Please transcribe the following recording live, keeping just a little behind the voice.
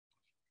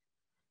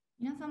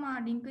皆様、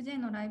LINK-J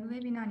のライブウ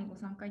ェビナーにご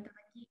参加いただ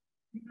き、あ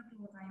りがと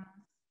うございま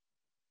す。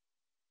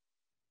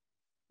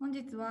本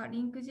日は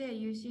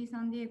LINK-J&UC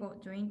サンディエゴ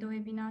ジョイントウ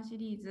ェビナーシ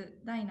リーズ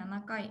第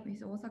7回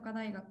WIS 大阪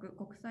大学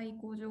国際移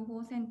行情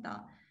報センタ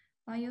ー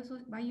バイ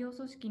オ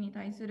組織に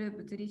対する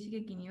物理刺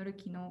激による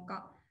機能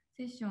化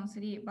セッション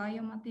3バイ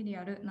オマテリ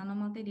アル、ナノ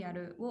マテリア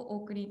ルをお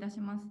送りいた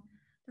します。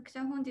私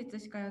は本日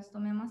司会を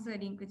務めます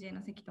LINK-J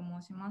の関と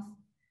申します。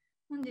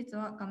本日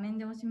は画面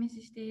でお示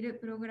ししている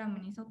プログラム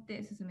に沿っ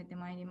て進めて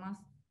まいりま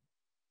す。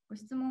ご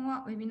質問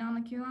はウェビナー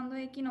の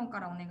Q&A 機能か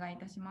らお願いい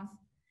たします。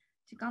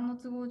時間の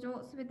都合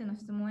上、すべての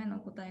質問へのお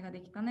答えがで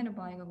きかねる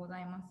場合がござ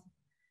います。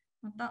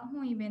また、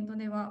本イベント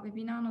ではウェ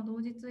ビナーの同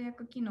時通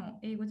訳機能、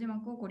英語字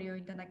幕をご利用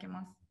いただけ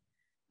ます。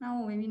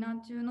なお、ウェビナ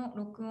ー中の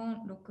録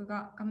音、録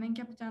画、画面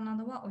キャプチャーな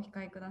どはお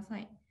控えくださ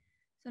い。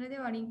それで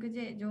は、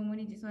LINK-J 常務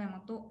理事曽山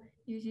と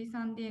UC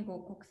サンディエゴ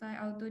国際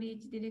アウトリ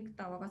ーチディレク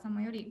ター和賀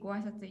様よりご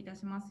挨拶いた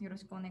します。よろ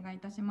しくお願いい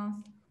たしま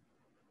す。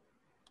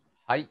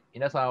はい、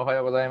皆さんおは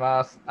ようござい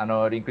ます。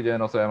LINK-J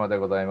の曽山で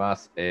ございま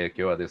す。今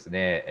日はです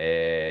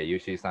ね、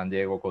UC サンディ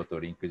エゴ校と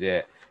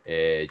LINK-J、ジ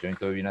ョイン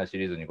トウェビナーシ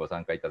リーズにご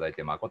参加いただい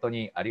て誠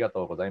にありが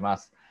とうございま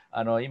す。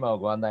今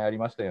ご案内あり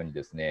ましたように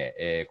です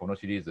ね、この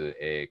シリー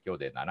ズ、今日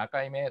で7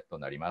回目と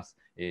なります。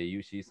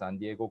UC サン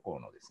ディエゴ校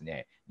のです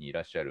ね、にい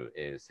らっしゃ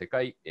る、世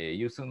界、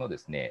有数ので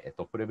すね、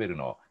トップレベル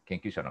の研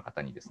究者の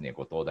方にですね、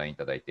ご登壇い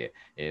ただいて、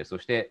そ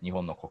して日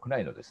本の国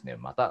内のですね、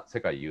また世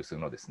界有数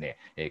のですね、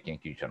研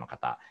究者の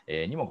方、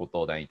にもご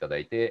登壇いただ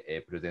い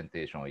て、プレゼン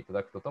テーションをいた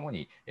だくととも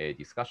に、デ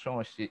ィスカッション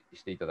をし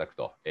ていただく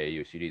とい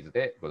うシリーズ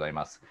でござい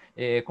ます。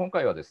今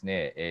回はです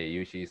ね、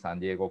UC サ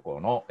ンディエゴ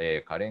校の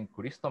カレン・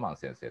クリストマン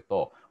先生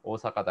と大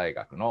阪大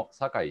学の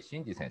酒井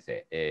真嗣先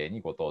生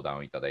にご登壇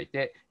をいただい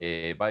て、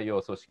培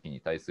養組織に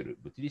対する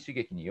物理刺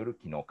激による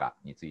機能化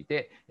につい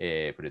て、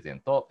プレゼ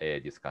ント、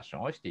ディスカッショ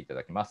ンをしていた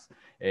だきます。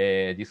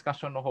ディスカッ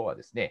ションの方は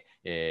ですね、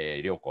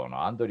両校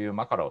のアンドリュー・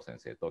マカロー先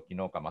生と木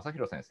之岡正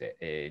弘先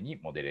生に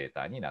モデレー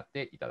ターになっ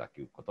ていただ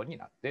くことに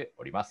なって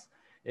おります。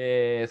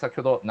先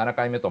ほど7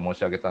回目と申し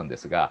上げたんで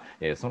すが、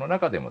その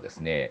中でもで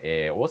す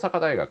ね、大阪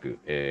大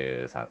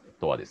学、さん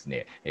とはです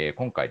ね、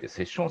今回で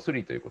セッション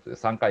3ということで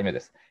3回目で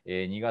す。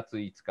2月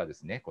5日で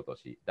すね、今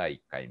年第1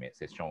回目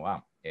セッション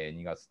1、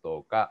2月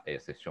10日、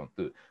セッション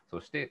2、そ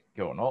して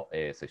今日の、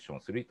セッション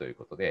3という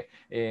ことで、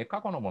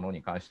過去のもの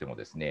に関しても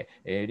ですね、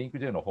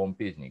LINK-J のホーム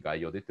ページに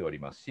概要出ており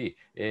ますし、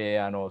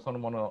その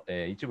もの、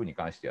一部に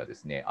関してはで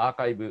すね、アー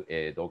カイブ、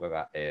動画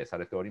が、さ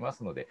れておりま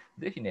すので、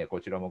ぜひね、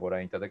こちらもご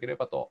覧いただけれ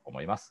ばと思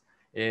います。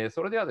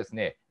それではです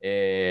ね、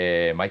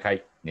毎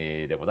回、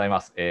でござい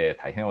ます、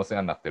大変お世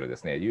話になっているで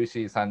すね、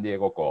UC サンディエ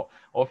ゴ校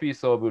オフィ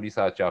スオブリ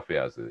サーチアフ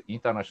ェアーズイン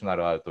ターナショナ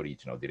ルアウトリー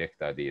チのディレク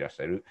ターでいらっし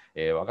ゃる、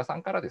和賀さ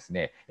んからです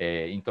ね、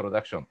イントロ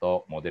ダクション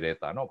とモデレー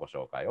ターのご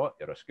紹介を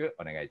よろしく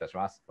お願いいたし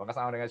ます。和賀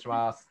さんお願いし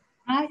ます。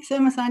はい、曽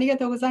山さんありが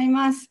とうござい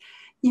ます。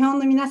日本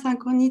の皆さん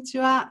こんにち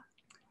は。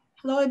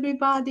Hello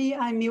everybody,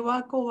 I'm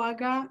Miwako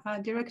Waga,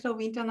 Director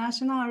of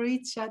International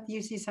Outreach at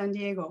UC San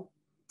Diego.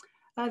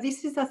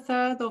 This is the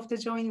third of the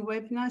joint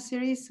webinar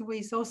series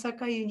with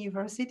Osaka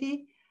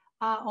University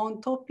on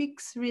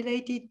topics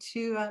related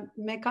to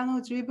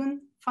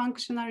Mechano-Driven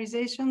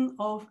Functionalization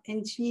of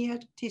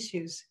engineered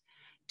tissues.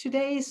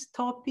 Today's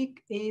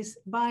topic is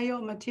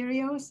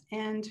Biomaterials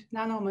and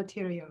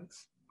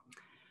Nanomaterials.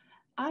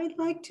 I'd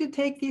like to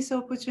take this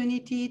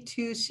opportunity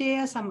to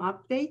share some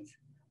updates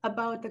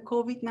about the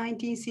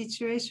COVID-19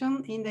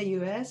 situation in the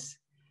US.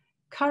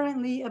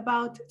 Currently,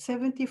 about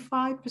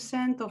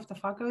 75% of the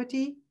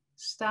faculty,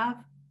 staff,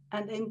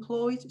 and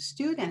employed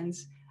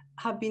students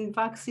have been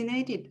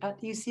vaccinated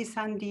at UC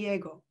San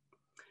Diego.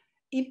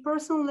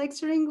 In-person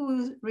lecturing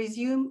will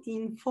resume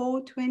in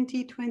fall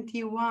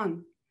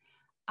 2021.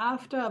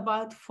 After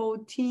about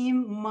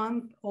 14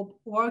 months of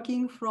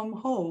working from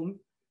home,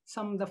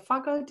 some of the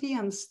faculty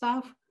and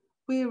staff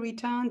will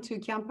return to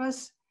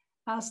campus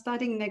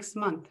starting next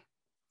month.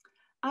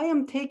 I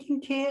am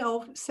taking care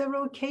of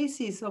several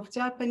cases of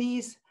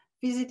Japanese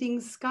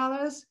visiting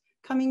scholars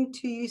coming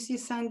to UC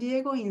San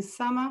Diego in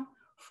summer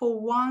for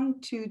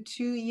 1 to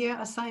 2 year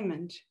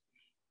assignment.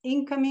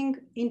 Incoming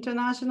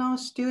international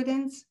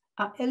students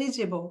are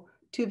eligible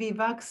to be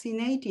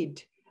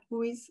vaccinated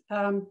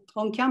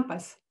on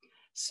campus.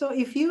 So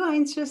if you are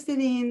interested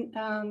in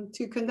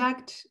to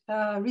conduct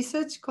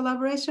research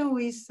collaboration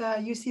with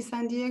UC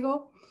San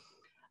Diego,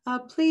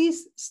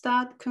 please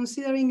start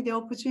considering the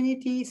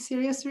opportunity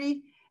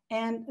seriously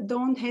and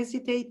don't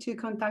hesitate to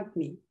contact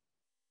me.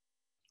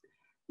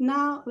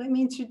 Now, let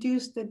me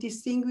introduce the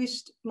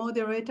distinguished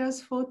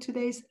moderators for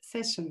today's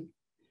session.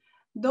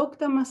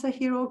 Dr.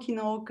 Masahiro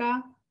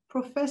Kinoka,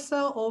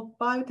 Professor of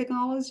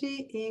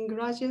Biotechnology in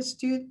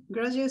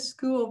Graduate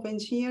School of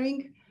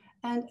Engineering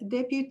and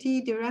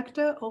Deputy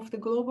Director of the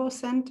Global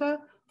Center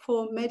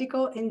for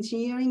Medical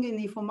Engineering and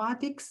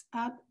Informatics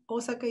at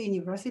Osaka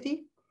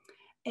University.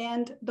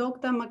 And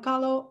Dr. Andrew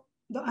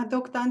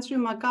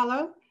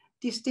Macalo,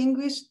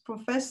 Distinguished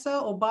Professor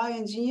of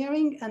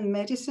Bioengineering and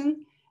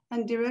Medicine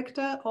and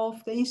Director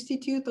of the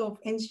Institute of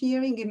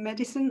Engineering and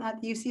Medicine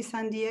at UC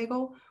San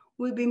Diego,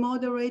 will be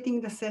moderating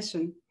the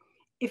session.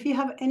 If you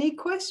have any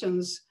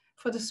questions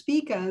for the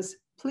speakers,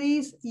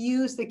 please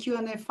use the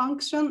Q&A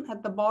function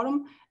at the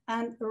bottom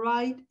and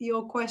write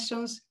your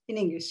questions in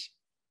English.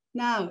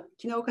 Now,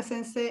 Kinoka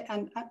Sensei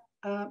and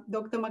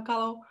Dr.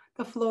 Makalo,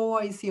 the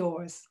floor is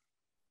yours.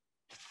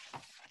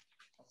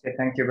 Okay,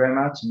 thank you very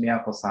much,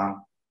 Miyako-san.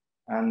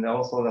 And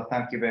also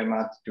thank you very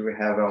much to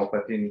have an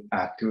opportunity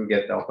to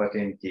get the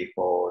opportunity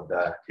for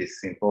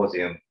this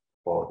symposium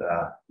for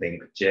the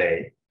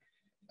LINK-J.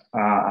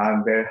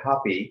 I'm very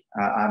happy.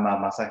 I'm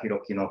Masahiro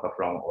Kinoka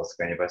from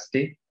Osaka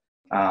University.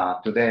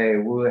 Today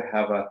we will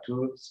have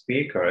two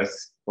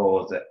speakers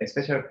for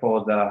especially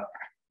for the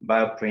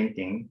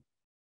bioprinting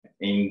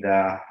in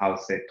the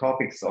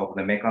topics of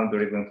the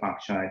mechano-driven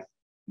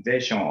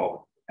functionalization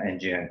of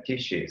engineering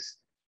tissues.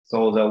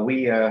 So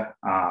we are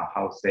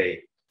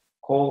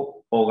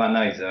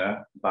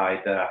co-organizer by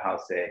the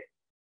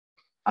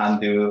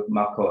Andrew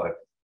McCord.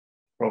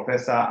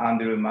 Professor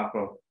Andrew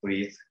McCord,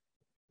 please.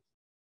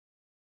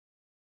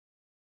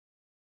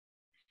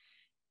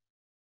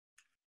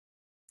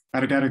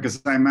 Arigato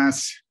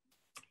gozaimasu.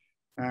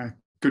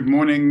 Good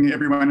morning,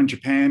 everyone in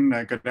Japan.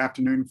 Good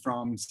afternoon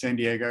from San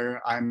Diego.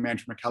 I'm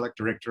Andrew McCulloch,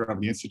 Director of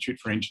the Institute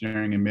for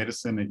Engineering and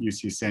Medicine at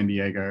UC San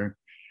Diego.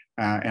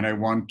 And I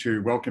want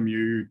to welcome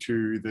you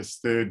to this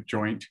third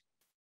joint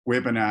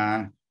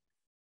webinar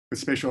with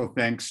special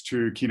thanks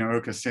to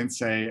Kinoka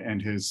Sensei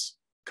and his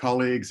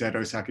colleagues at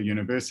Osaka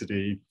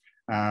University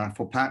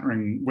for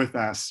partnering with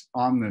us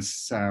on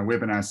this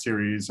webinar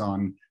series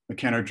on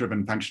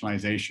mechano-driven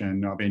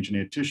functionalization of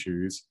engineered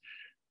tissues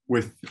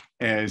with,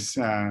 as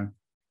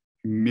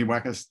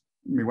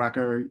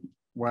Miwako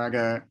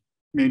Waga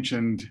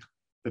mentioned,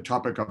 the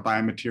topic of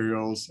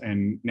biomaterials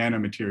and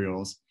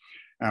nanomaterials.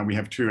 We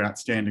have two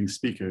outstanding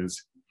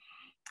speakers.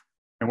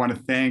 I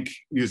want to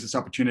use this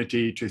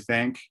opportunity to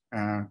thank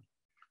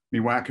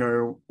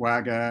Miwako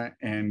Waga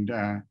and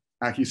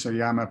Aki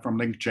Soyama from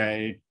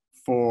LINK-J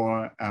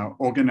for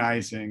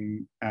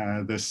organizing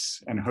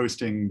this and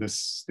hosting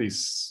this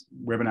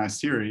webinar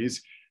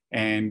series,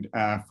 and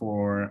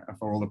for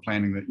all the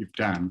planning that you've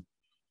done.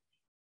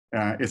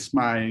 It's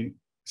my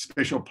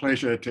special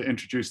pleasure to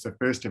introduce the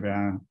first of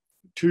our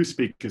two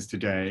speakers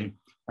today,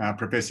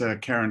 Professor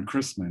Karen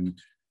Chrisman.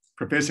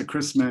 Professor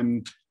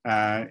Chrisman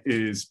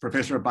is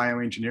Professor of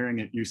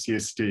Bioengineering at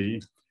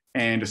UCSD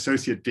and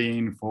Associate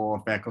Dean for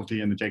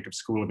Faculty in the Jacobs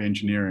School of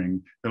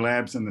Engineering, the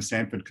labs in the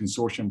Sanford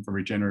Consortium for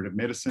Regenerative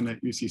Medicine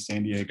at UC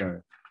San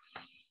Diego.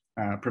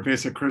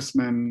 Professor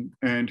Chrisman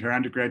earned her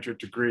undergraduate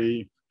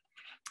degree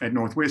at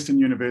Northwestern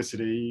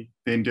University,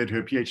 then did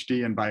her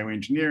PhD in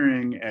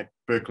bioengineering at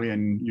Berkeley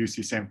and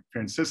UC San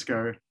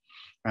Francisco,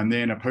 and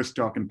then a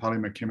postdoc in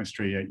polymer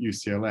chemistry at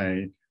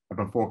UCLA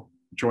before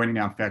joining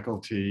our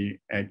faculty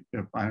in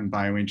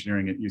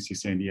bioengineering at UC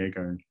San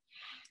Diego.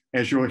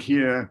 As you'll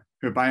hear,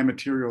 her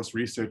biomaterials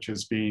research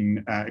has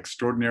been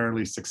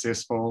extraordinarily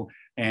successful,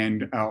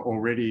 and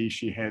already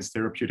she has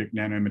therapeutic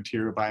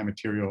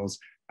biomaterials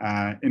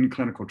in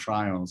clinical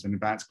trials, in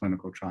advanced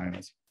clinical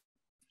trials.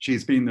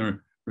 She's been the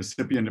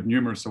recipient of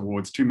numerous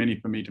awards, too many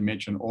for me to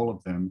mention all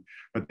of them,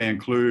 but they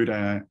include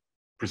a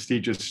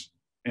prestigious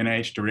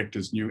NIH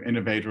Director's New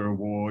Innovator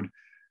Award,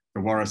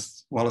 the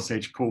Wallace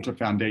H. Coulter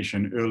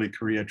Foundation Early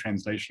Career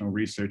Translational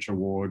Research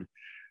Award.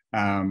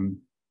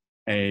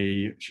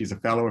 She's a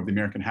fellow of the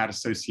American Heart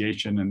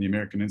Association and the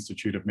American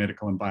Institute of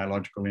Medical and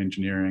Biological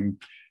Engineering,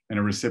 and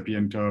a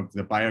recipient of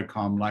the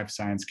Biocom Life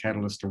Science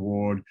Catalyst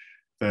Award,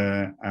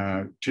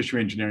 the Tissue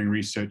Engineering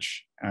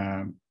Research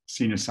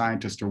Senior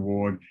Scientist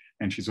Award,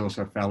 and she's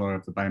also a fellow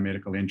of the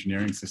Biomedical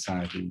Engineering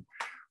Society.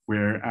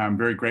 We're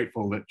very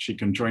grateful that she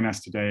can join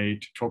us today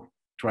to talk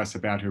to us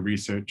about her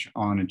research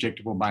on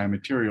injectable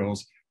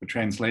biomaterials for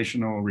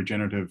translational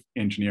regenerative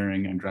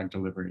engineering and drug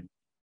delivery.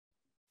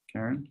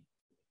 Karen?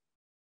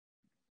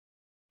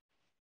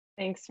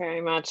 Thanks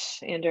very much,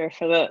 Andrew,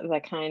 for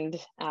the kind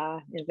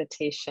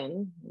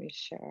invitation. Let me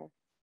share.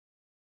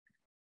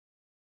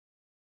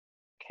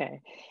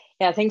 Okay.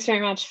 Yeah, thanks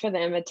very much for the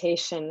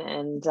invitation.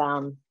 And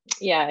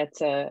yeah,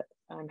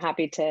 I'm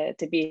happy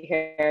to be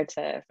here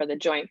for the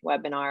joint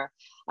webinar,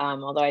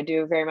 although I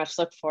do very much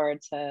look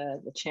forward to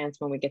the chance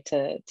when we get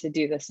to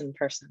do this in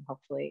person,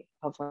 hopefully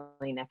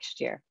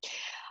next year.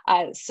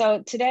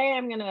 So today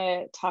I'm going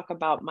to talk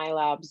about my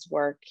lab's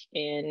work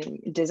in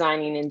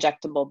designing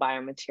injectable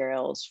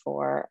biomaterials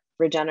for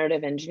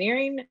regenerative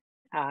engineering,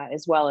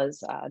 as well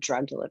as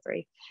drug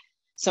delivery.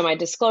 So my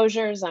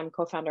disclosures, I'm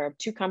co-founder of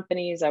two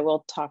companies. I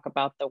will talk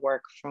about the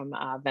work from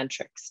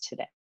Ventrix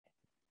today.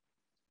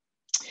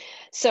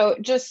 So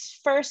just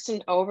first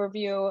an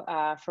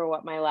overview for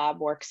what my lab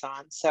works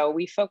on. So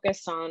we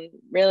focus on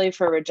really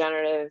for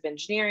regenerative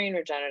engineering,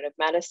 regenerative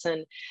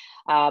medicine,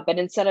 But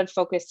instead of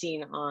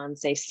focusing on,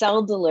 say,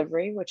 cell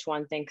delivery, which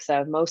one thinks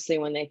of mostly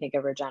when they think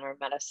of regenerative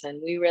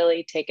medicine, we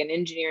really take an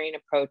engineering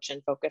approach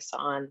and focus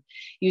on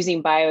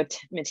using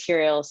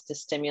biomaterials to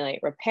stimulate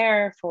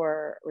repair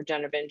for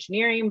regenerative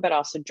engineering, but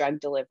also drug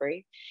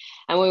delivery.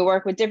 And we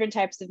work with different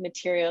types of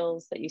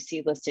materials that you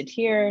see listed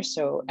here.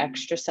 So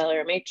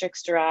extracellular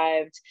matrix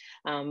derived,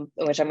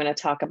 which I'm going to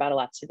talk about a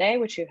lot today,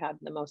 which you have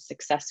the most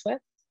success with.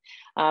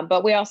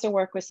 But we also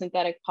work with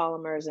synthetic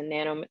polymers and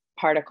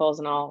nanoparticles,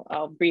 and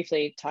I'll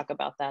briefly talk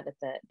about that at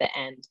the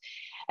end.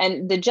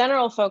 And the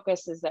general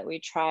focus is that we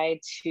try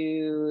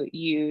to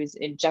use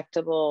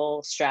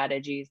injectable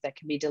strategies that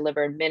can be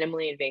delivered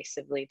minimally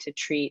invasively to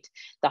treat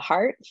the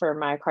heart for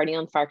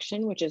myocardial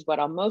infarction, which is what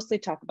I'll mostly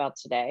talk about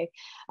today.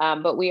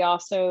 But we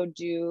also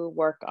do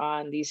work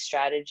on these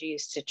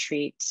strategies to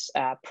treat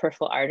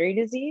peripheral artery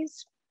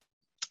disease.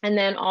 And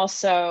then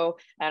also,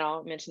 and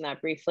I'll mention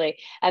that briefly,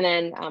 and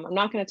then I'm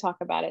not going to talk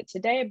about it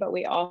today, but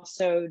we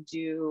also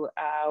do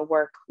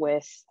work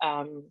with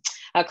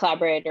a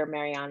collaborator,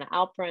 Mariana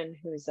Alperin,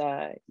 who's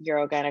a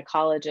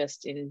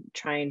urogynecologist, in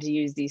trying to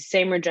use these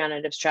same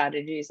regenerative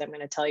strategies I'm going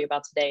to tell you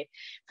about today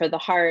for the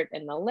heart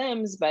and the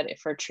limbs, but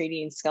for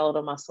treating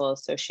skeletal muscle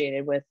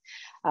associated with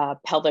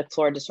pelvic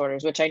floor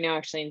disorders, which I know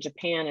actually in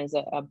Japan is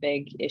a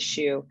big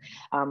issue.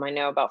 I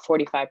know about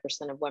 45%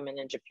 of women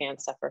in Japan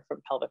suffer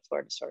from pelvic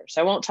floor disorders.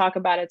 So I won't talk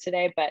about it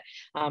today, but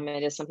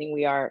it is something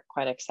we are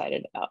quite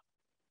excited about.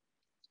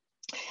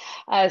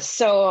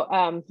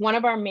 So one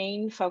of our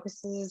main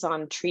focuses is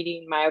on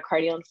treating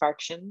myocardial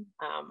infarction.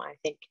 I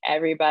think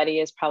everybody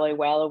is probably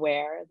well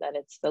aware that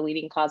it's the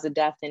leading cause of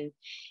death in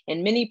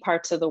many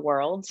parts of the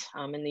world.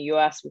 In the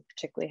US, we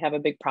particularly have a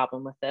big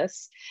problem with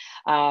this.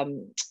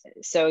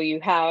 So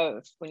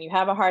when you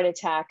have a heart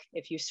attack,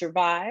 if you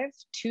survive,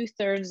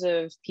 2/3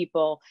 of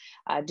people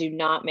do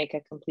not make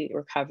a complete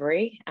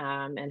recovery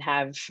and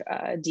have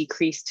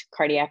decreased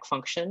cardiac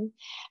function.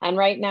 And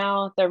right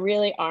now, there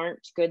really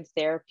aren't good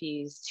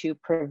therapies to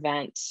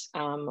prevent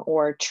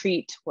or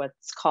treat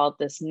what's called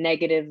this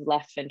negative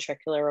left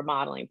ventricular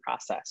remodeling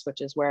process,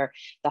 which is where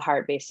the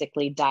heart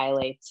basically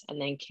dilates and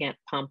then can't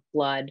pump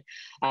blood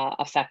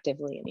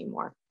effectively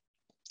anymore.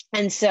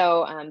 And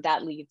so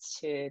that leads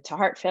to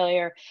heart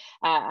failure.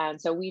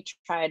 And so we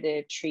try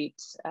to treat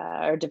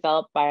or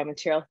develop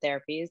biomaterial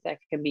therapies that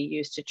can be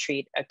used to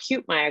treat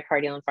acute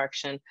myocardial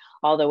infarction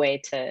all the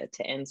way to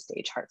end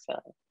stage heart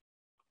failure.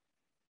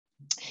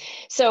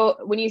 So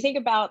when you think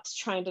about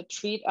trying to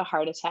treat a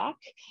heart attack,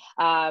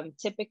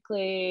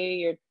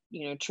 typically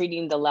you're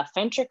treating the left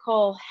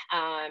ventricle,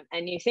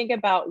 and you think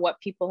about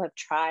what people have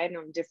tried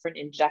on different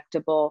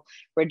injectable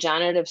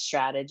regenerative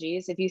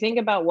strategies. If you think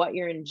about what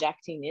you're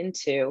injecting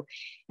into,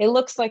 it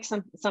looks like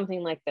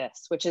something like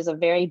this, which is a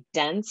very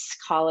dense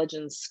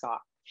collagen scar.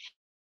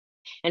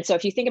 And so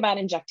if you think about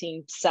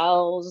injecting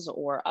cells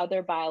or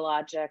other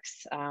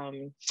biologics,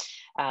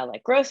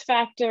 like growth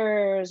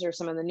factors or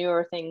some of the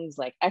newer things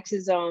like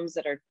exosomes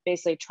that are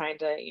basically trying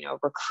to,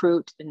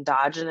 recruit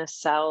endogenous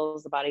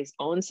cells, the body's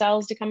own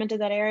cells, to come into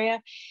that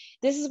area.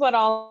 This is what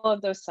all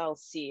of those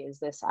cells see, is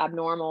this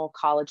abnormal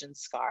collagen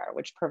scar,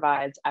 which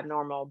provides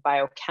abnormal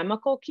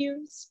biochemical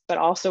cues, but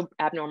also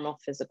abnormal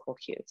physical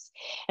cues.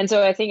 And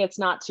so I think it's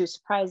not too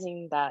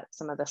surprising that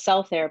some of the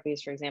cell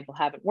therapies, for example,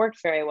 haven't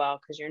worked very well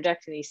because you're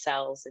injecting these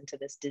cells into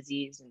this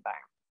disease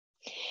environment.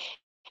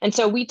 And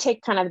so we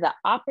take kind of the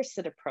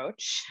opposite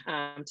approach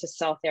to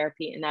cell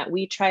therapy, in that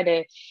we try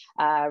to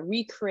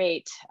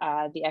recreate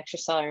the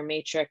extracellular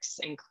matrix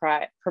and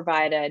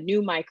provide a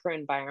new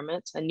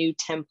microenvironment, a new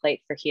template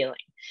for healing.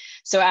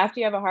 So after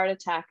you have a heart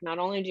attack, not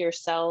only do your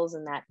cells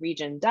in that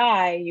region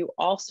die, you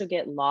also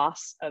get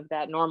loss of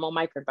that normal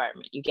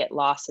microenvironment. You get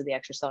loss of the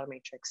extracellular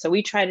matrix. So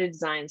we try to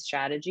design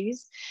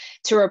strategies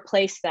to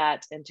replace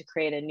that and to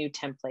create a new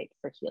template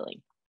for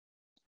healing.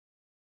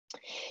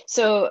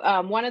 So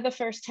one of the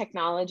first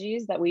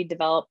technologies that we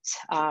developed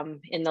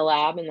in the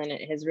lab, and then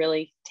it has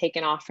really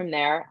taken off from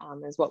there,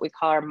 is what we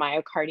call our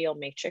myocardial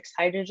matrix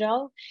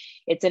hydrogel.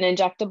 It's an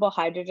injectable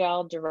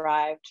hydrogel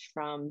derived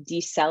from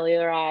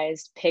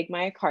decellularized pig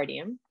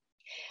myocardium.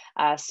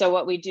 So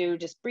what we do,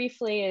 just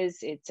briefly, is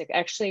it's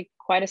actually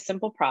quite a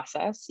simple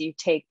process. You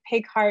take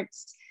pig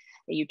hearts,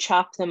 you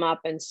chop them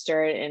up and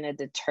stir it in a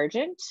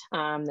detergent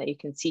that you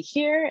can see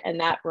here, and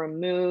that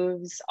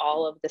removes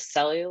all of the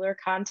cellular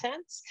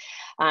contents.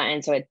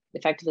 And so it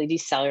effectively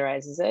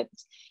decellularizes it.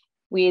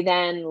 We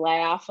then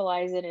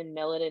lyophilize it and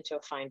mill it into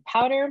a fine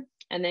powder,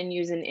 and then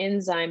use an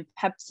enzyme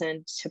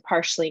pepsin to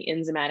partially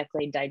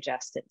enzymatically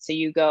digest it. So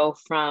you go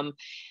from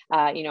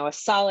a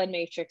solid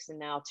matrix and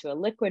now to a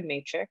liquid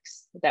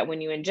matrix that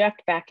when you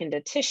inject back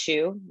into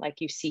tissue, like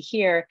you see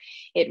here,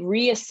 it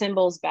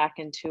reassembles back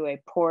into a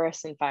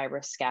porous and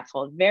fibrous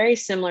scaffold, very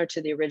similar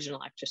to the original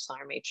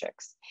extracellular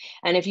matrix.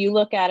 And if you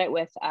look at it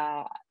with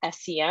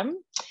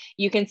SEM,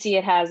 you can see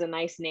it has a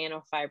nice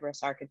nanofibrous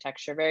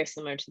architecture, very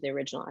similar to the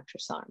original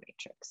extracellular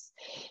matrix.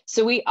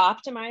 So we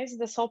optimize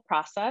this whole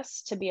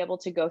process to be able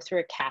to go through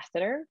a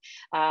catheter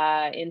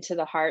into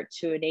the heart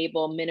to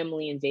enable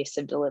minimally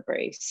invasive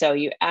delivery. So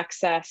you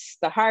access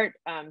the heart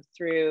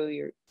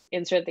through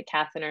insert the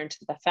catheter into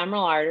the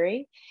femoral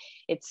artery.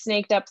 It's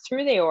snaked up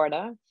through the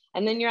aorta,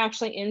 and then you're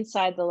actually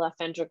inside the left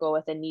ventricle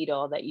with a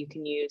needle that you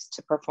can use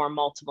to perform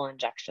multiple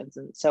injections.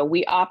 And so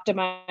we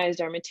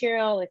optimized our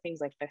material, like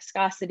things like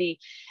viscosity,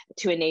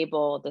 to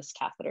enable this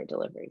catheter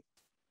delivery.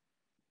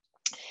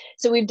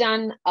 So we've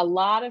done a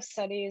lot of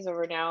studies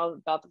over now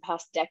about the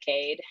past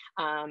decade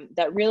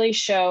that really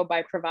show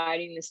by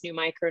providing this new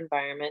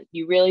microenvironment,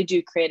 you really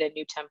do create a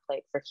new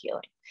template for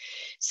healing.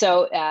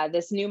 So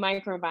this new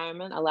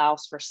microenvironment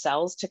allows for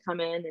cells to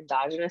come in,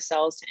 endogenous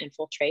cells to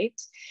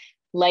infiltrate.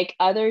 Like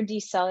other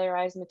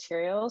decellularized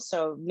materials,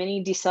 so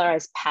many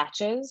decellularized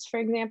patches, for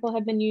example,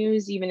 have been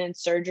used even in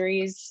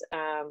surgeries.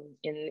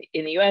 In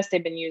the US,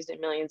 they've been used in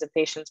millions of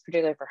patients,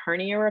 particularly for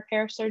hernia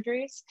repair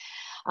surgeries.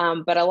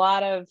 But a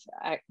lot of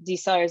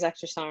decellularized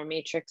extracellular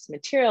matrix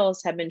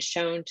materials have been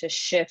shown to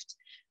shift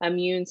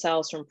immune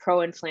cells from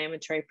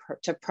pro-inflammatory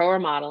to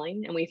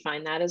pro-remodeling, and we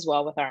find that as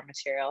well with our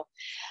material.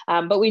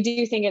 But we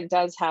do think it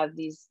does have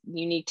these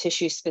unique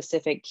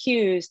tissue-specific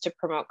cues to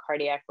promote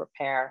cardiac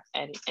repair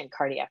and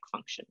cardiac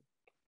function.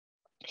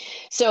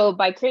 So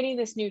by creating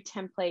this new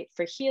template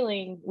for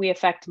healing, we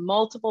affect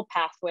multiple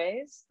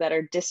pathways that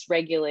are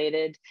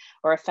dysregulated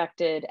or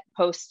affected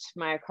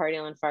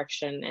post-myocardial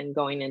infarction and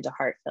going into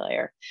heart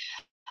failure.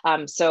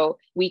 So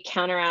we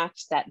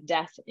counteract that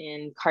death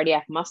in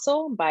cardiac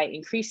muscle by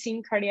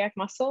increasing cardiac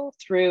muscle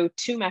through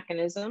two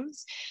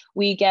mechanisms.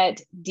 We get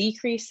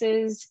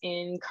decreases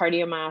in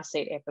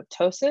cardiomyocyte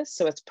apoptosis,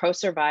 so it's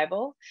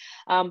pro-survival,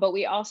 but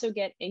we also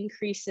get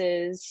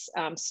increases,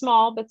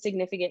 small but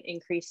significant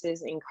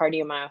increases in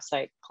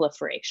cardiomyocyte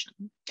proliferation.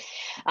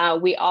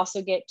 We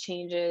also get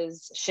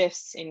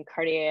shifts in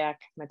cardiac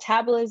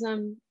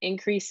metabolism,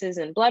 increases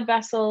in blood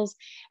vessels,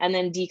 and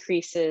then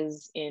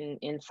decreases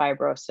in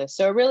fibrosis.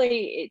 So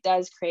really, it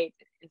does create,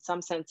 in some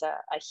sense, a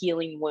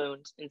healing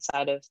wound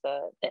inside of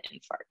the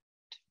infarct.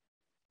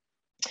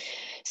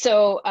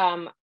 So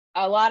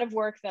a lot of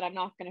work that I'm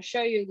not going to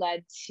show you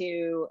led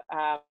to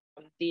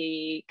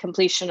the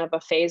completion of a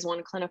phase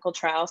 1 clinical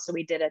trial. So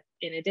we did it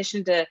in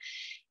addition to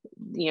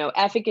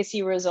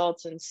efficacy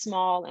results in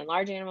small and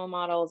large animal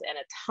models and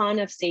a ton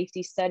of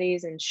safety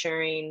studies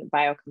ensuring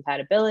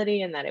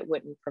biocompatibility and that it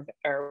wouldn't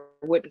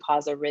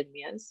cause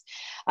arrhythmias.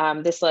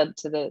 This led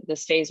to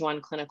this phase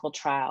 1 clinical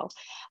trial.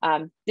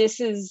 This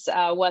is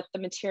what the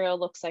material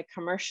looks like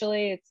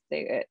commercially.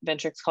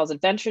 Ventrix calls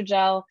it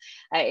Ventrogel.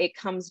 It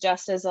comes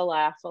just as a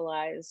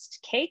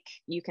lyophilized cake.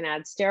 You can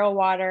add sterile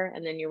water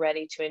and then you're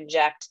ready to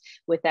inject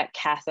with that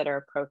catheter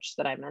approach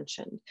that I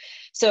mentioned.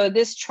 So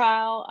this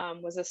trial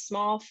was a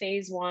small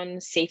phase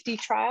 1 safety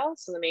trial.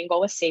 So the main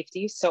goal was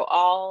safety. So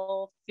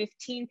all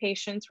 15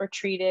 patients were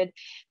treated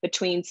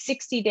between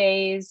 60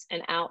 days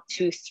and out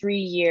to 3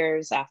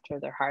 years after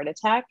their heart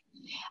attack.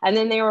 And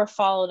then they were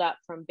followed up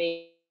from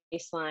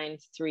baseline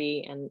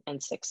 3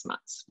 and 6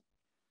 months.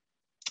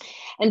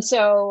 And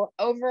so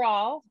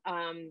overall,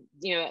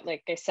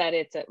 like I said,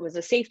 it was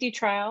a safety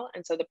trial.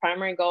 And so the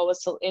primary goal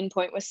was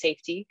endpoint was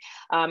safety.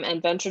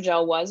 And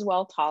Ventrogel was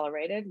well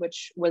tolerated,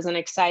 which was an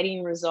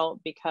exciting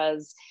result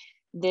because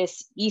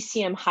this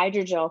ECM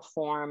hydrogel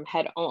form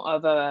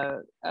of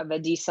a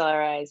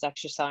decellularized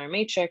extracellular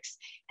matrix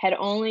had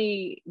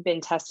only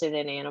been tested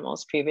in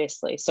animals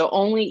previously. So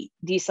only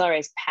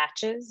decellularized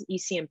patches,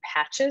 ECM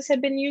patches,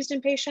 had been used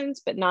in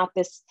patients, but not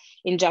this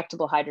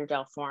injectable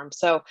hydrogel form.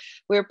 So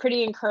we were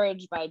pretty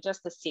encouraged by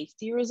just the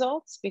safety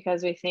results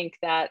because we think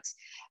that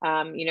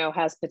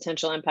has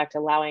potential impact,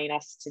 allowing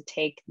us to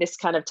take this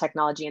kind of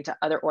technology into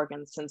other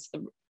organs, since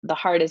the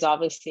heart is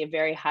obviously a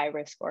very high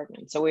risk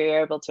organ. So we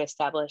were able to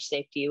establish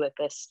safety with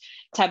this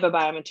type of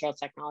biomaterial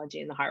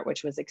technology in the heart,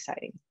 which was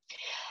exciting.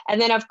 And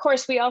then of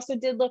course, we also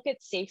did look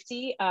at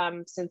safety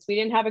since we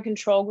didn't have a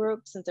control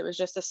group, since it was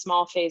just a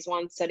small phase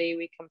 1 study,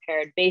 we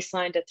compared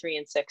baseline to 3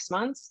 and 6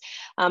 months.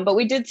 But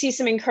we did see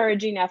some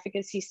encouraging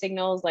efficacy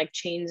signals like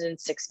change in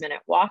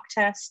 6-minute walk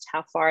test,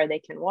 how far they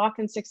can walk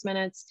in 6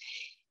 minutes,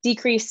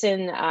 decrease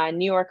in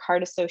New York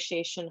Heart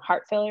Association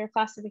heart failure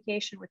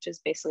classification, which is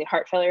basically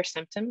heart failure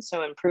symptoms,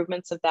 so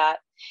improvements of that.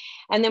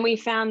 And then we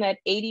found that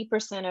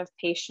 80% of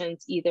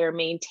patients either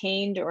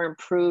maintained or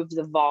improved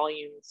the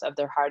volumes of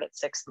their heart at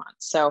 6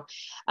 months. So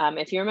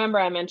if you remember,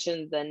 I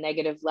mentioned the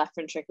negative left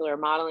ventricular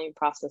remodeling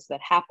process that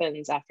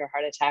happens after a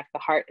heart attack, the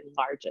heart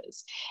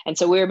enlarges. And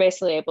so we were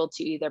basically able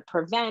to either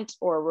prevent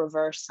or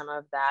reverse some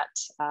of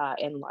that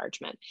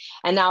enlargement.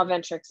 And now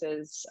Ventrix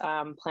is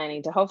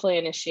planning to hopefully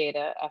initiate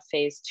a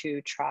phase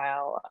 2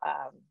 trial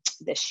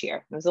this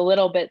year. It was a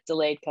little bit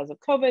delayed because of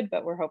COVID,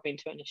 but we're hoping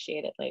to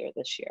initiate it later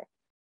this year.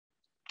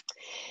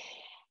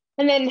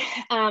 And then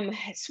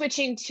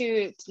switching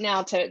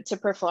now to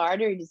peripheral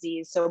artery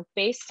disease. So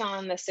based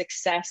on the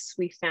success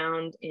we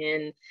found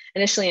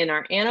initially in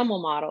our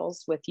animal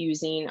models with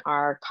using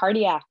our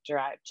cardiac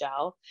derived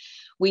gel,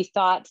 we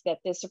thought that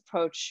this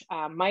approach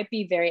might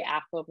be very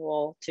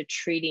applicable to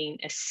treating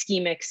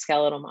ischemic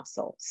skeletal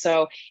muscle.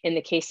 So in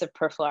the case of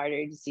peripheral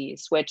artery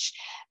disease, which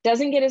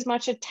doesn't get as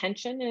much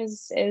attention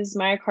as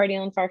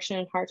myocardial infarction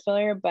and heart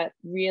failure, but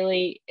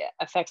really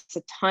affects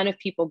a ton of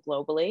people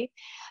globally.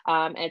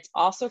 And it's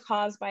also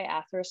caused by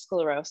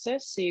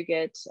atherosclerosis. So you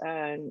get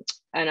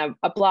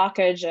a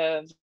blockage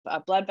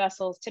of blood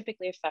vessels,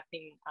 typically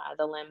affecting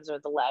the limbs or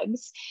the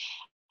legs.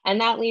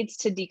 And that leads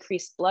to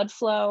decreased blood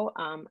flow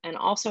and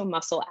also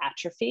muscle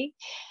atrophy.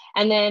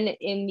 And then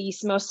in the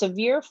most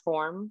severe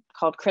form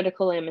called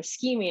critical limb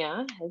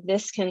ischemia,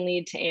 this can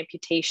lead to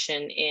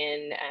amputation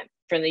in,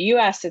 from the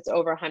US, it's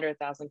over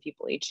 100,000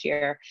 people each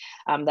year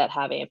that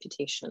have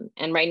amputation.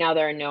 And right now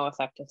there are no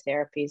effective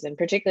therapies, and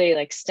particularly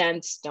like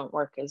stents don't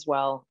work as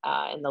well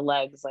in the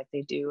legs like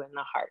they do in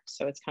the heart.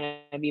 So it's kind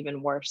of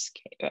even worse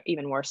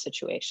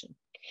situation.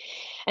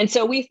 And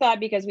so we thought,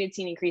 because we had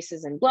seen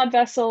increases in blood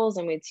vessels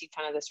and we'd see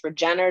kind of this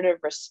regenerative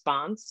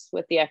response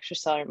with the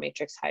extracellular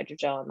matrix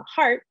hydrogel in the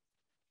heart,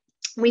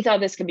 we thought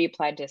this could be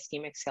applied to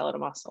ischemic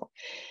skeletal muscle.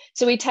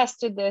 So we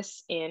tested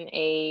this in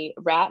a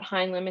rat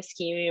hind limb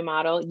ischemia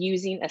model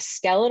using a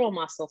skeletal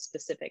muscle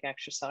specific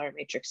extracellular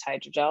matrix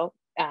hydrogel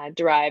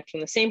derived from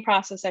the same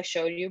process I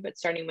showed you, but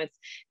starting with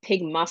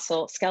pig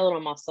muscle,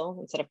 skeletal muscle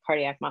instead of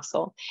cardiac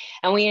muscle.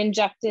 And we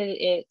injected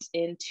it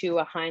into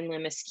a hind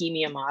limb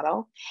ischemia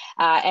model.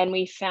 And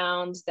we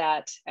found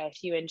that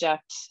if you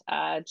inject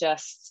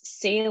just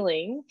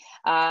saline,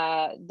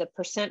 the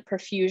percent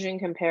perfusion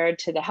compared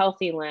to the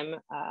healthy limb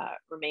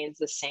remains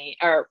the same,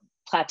 or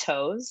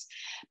plateaus,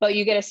 but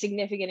you get a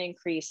significant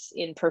increase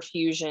in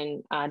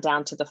perfusion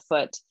down to the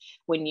foot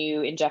when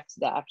you inject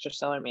the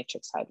extracellular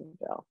matrix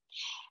hydrogel.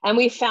 And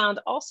we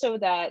found also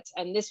that,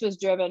 and this was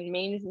driven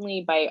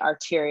mainly by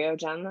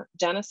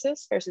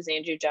arteriogenesis versus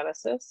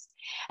angiogenesis.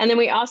 And then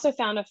we also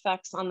found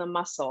effects on the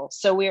muscle.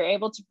 So we were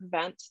able to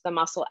prevent the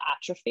muscle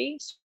atrophy.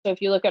 So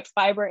if you look at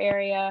fiber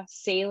area,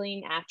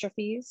 saline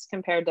atrophies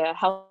compared to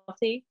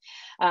healthy,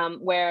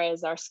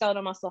 whereas our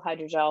skeletal muscle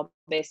hydrogel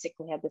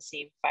basically had the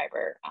same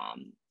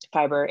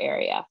fiber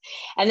area.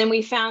 And then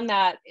we found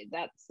that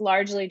that's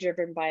largely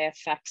driven by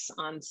effects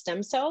on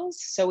stem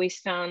cells. So we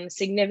found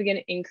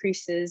significant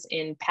increases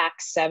in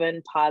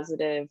PAX7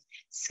 positive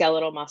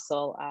skeletal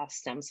muscle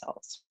stem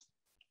cells.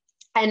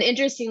 And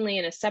interestingly,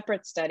 in a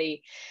separate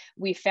study,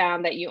 we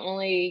found that you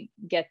only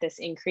get this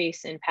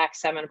increase in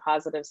PAX7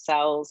 positive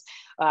cells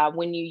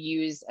when you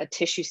use a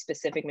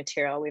tissue-specific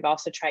material. We've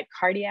also tried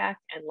cardiac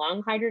and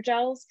lung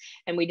hydrogels,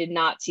 and we did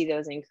not see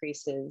those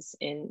increases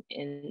in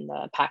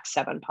the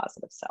PAX7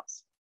 positive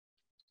cells.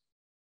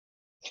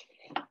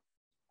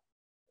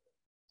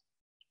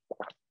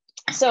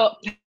 So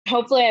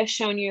hopefully I've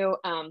shown you,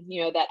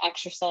 that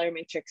extracellular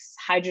matrix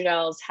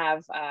hydrogels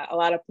have a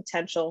lot of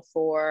potential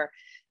for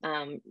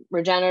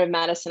regenerative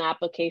medicine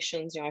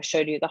applications. I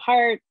showed you the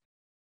heart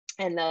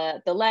and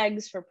the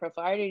legs for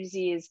peripheral artery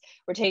disease.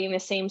 We're taking the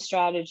same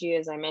strategy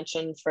as I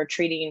mentioned for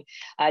treating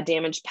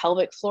damaged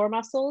pelvic floor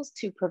muscles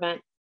to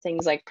prevent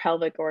things like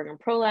pelvic organ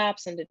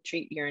prolapse and to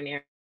treat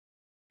urinary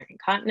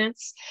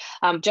incontinence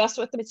just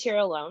with the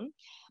material alone.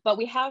 But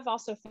we have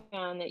also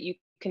found that you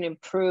can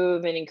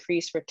improve and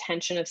increase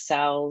retention of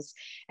cells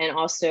and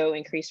also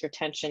increase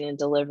retention and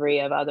delivery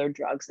of other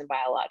drugs and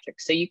biologics.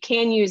 So you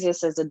can use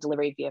this as a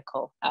delivery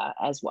vehicle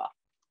as well.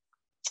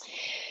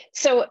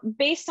 So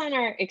based on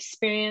our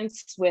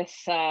experience with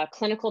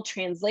clinical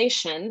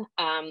translation,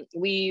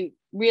 we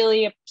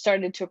really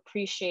started to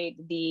appreciate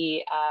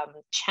the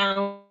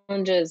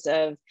challenges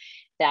of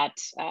that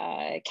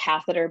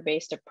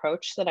catheter-based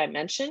approach that I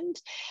mentioned.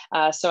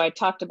 So I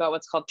talked about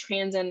what's called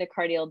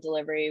transendocardial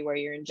delivery, where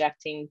you're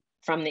injecting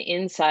from the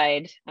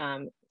inside,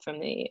 in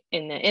the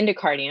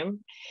endocardium.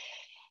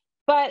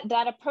 But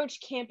that approach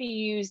can't be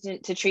used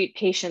to treat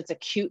patients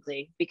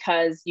acutely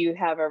because you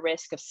have a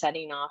risk of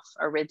setting off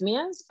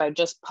arrhythmias by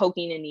just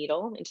poking a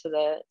needle into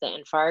the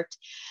infarct.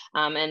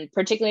 And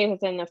particularly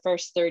within the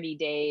first 30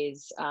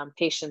 days,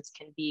 patients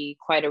can be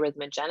quite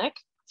arrhythmogenic.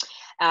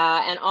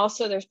 And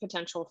also there's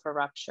potential for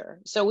rupture.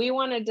 So we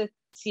wanted to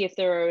see if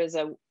there was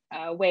a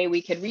way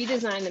we could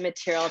redesign the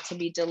material to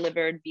be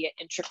delivered via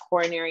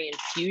intracoronary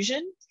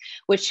infusion,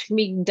 which can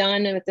be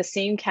done with the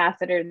same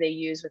catheter they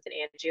use with an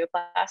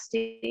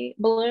angioplasty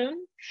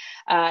balloon.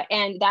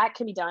 And that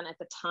can be done at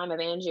the time of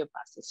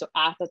angioplasty, so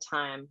at the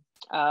time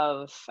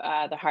of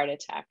the heart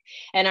attack.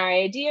 And our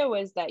idea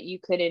was that you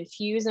could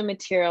infuse a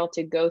material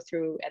to go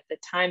through at the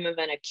time of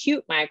an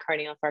acute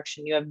myocardial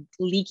infarction. You have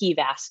leaky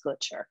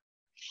vasculature,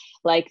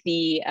 like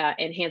the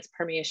enhanced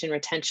permeation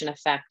retention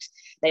effect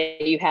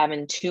that you have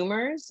in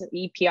tumors,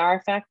 EPR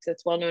effect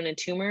that's well known in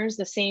tumors.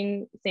 The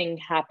same thing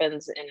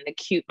happens in an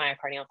acute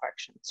myocardial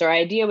infarction. So our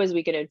idea was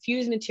we could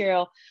infuse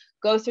material,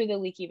 go through the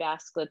leaky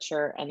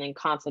vasculature, and then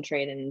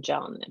concentrate and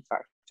gel in the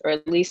infarct, or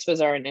at least was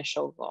our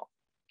initial goal.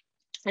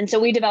 And so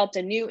we developed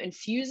a new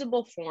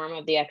infusible form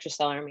of the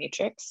extracellular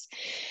matrix.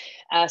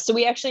 So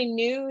we actually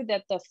knew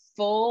that the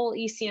full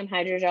ECM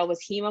hydrogel was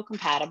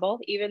hemocompatible,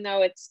 even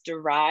though it's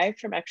derived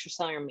from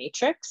extracellular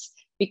matrix,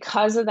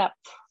 because of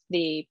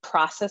the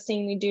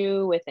processing we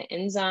do with the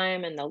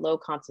enzyme and the low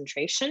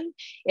concentration.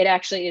 It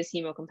actually is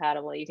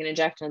hemocompatible. You can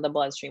inject into the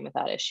bloodstream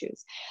without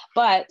issues.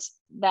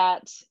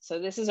 So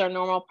this is our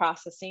normal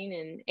processing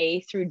in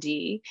A through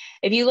D.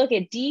 If you look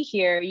at D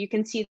here, you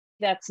can see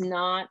that's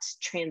not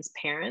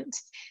transparent.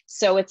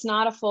 So it's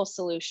not a full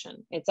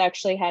solution. It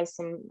actually has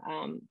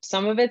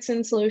some of it's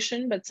in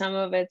solution, but some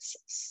of it's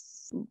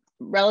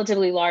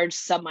relatively large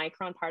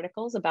submicron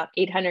particles, about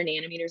 800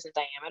 nanometers in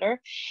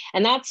diameter.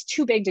 And that's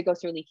too big to go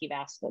through leaky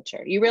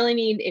vasculature. You really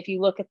need, if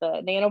you look at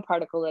the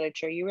nanoparticle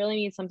literature, you really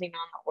need something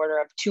on the order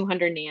of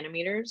 200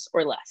 nanometers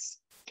or less.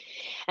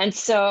 And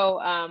so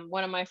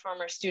one of my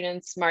former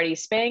students, Marty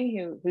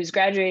Spang, who's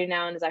graduated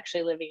now and is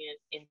actually living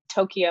in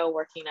Tokyo,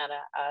 working at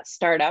a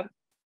startup,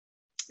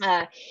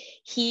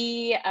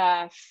 he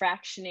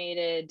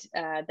fractionated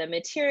the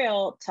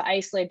material to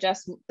isolate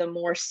just the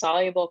more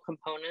soluble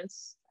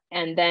components.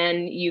 And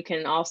then you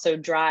can also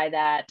dry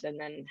that and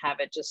then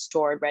have it just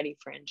stored ready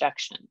for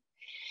injection.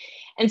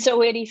 And so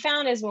what he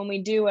found is when we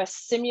do a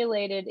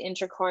simulated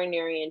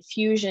intracoronary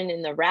infusion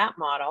in the rat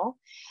model,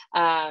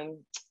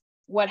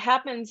 what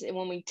happens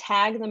when we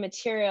tag the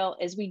material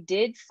is we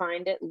did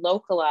find it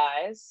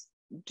localize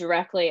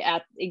directly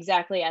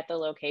exactly at the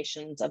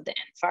locations of the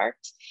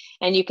infarct.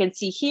 And you can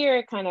see here,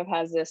 it kind of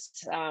has this,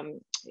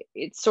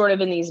 it's sort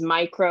of in these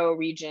micro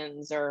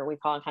regions, or we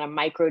call it kind of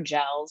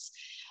microgels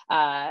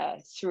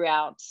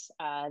throughout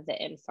the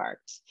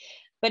infarct.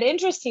 But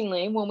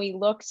interestingly, when we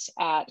looked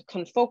at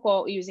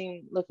confocal,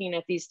 looking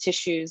at these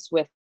tissues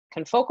with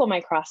confocal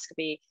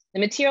microscopy, the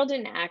material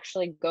didn't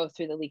actually go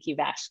through the leaky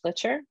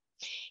vasculature.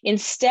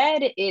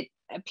 Instead, it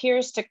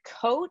appears to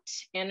coat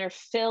and or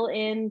fill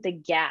in the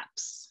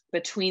gaps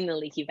between the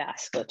leaky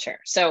vasculature.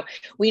 So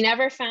we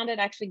never found it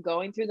actually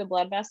going through the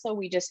blood vessel.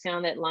 We just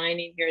found it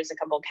lining, here's a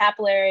couple of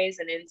capillaries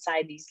and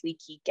inside these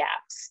leaky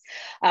gaps.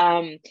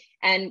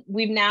 And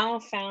we've now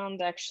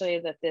found actually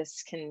that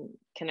this can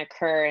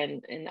occur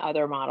in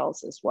other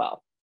models as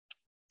well.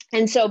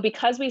 And so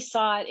because we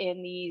saw it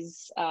in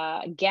these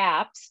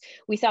gaps,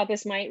 we thought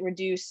this might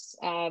reduce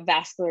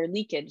vascular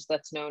leakage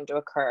that's known to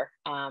occur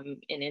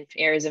in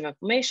areas of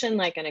inflammation,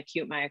 like an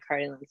acute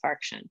myocardial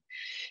infarction.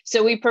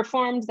 So we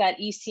performed that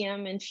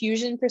ECM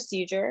infusion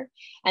procedure,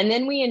 and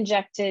then we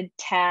injected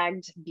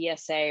tagged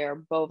BSA, or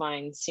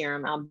bovine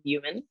serum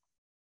albumin,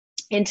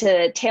 into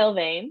the tail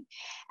vein,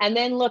 and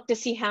then look to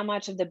see how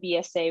much of the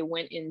BSA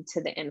went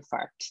into the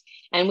infarct.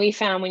 And we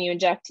found when you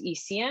inject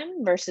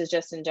ECM versus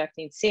just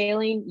injecting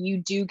saline, you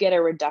do get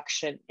a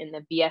reduction in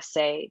the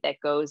BSA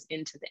that goes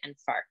into the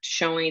infarct,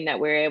 showing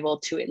that we're able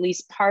to at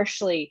least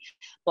partially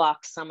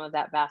block some of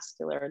that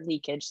vascular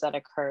leakage that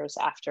occurs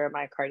after a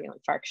myocardial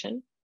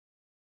infarction.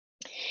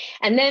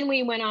 And then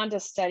we went on to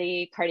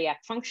study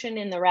cardiac function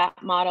in the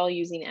rat model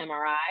using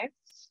MRI.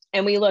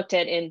 And we looked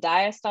at in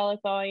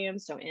diastolic volume,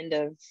 so end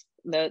of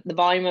the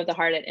volume of the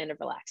heart at end of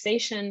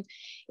relaxation,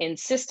 in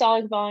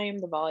systolic volume,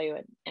 the volume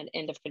at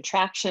end of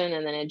contraction,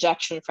 and then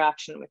ejection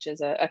fraction, which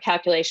is a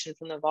calculation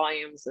from the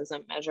volumes as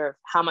a measure of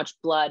how much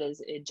blood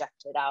is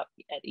ejected out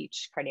at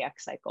each cardiac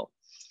cycle.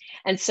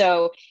 And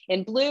so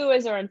in blue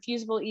is our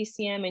infusible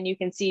ECM, and you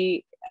can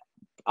see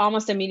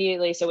almost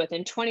immediately, so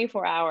within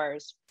 24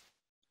 hours,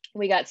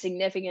 we got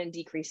significant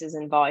decreases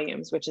in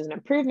volumes, which is an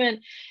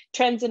improvement,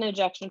 trends in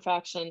ejection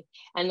fraction,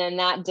 and then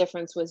that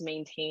difference was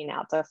maintained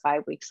out to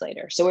 5 weeks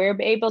later. So we were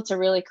able to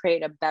really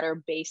create a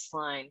better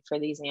baseline for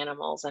these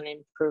animals and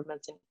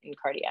improvements in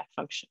cardiac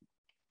function.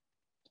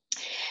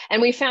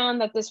 And we found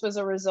that this was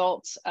a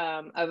result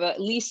of at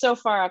least so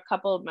far a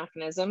couple of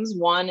mechanisms.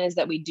 One is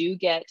that we do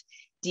get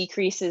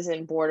decreases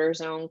in border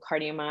zone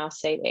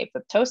cardiomyocyte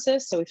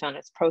apoptosis. So we found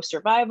it's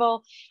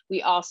pro-survival.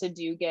 We also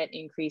do get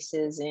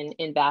increases in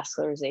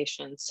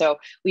vascularization. So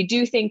we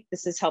do think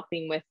this is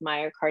helping with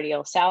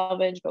myocardial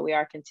salvage, but we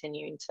are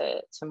continuing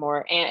to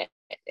more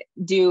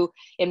due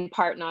in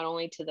part not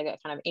only to the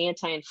kind of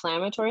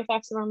anti-inflammatory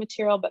effects of our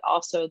material, but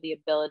also the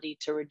ability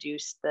to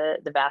reduce the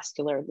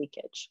vascular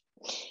leakage.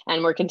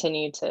 And we're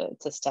continuing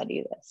to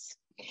study this.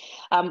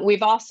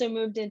 We've also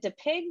moved into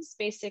pigs,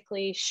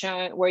 basically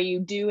showing where you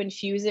do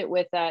infuse it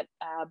with that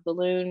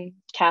balloon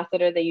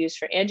catheter they use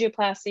for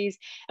angioplasties.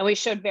 And we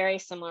showed very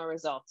similar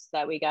results,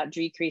 that we got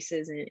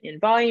decreases in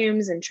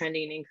volumes and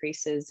trending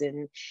increases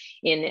in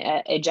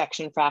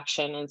ejection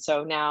fraction. And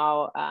so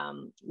now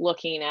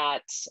looking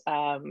at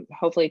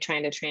hopefully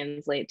trying to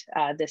translate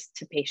this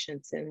to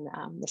patients in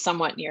the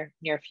somewhat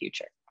near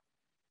future.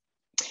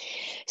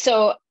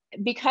 So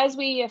because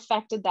we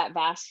affected that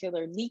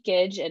vascular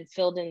leakage and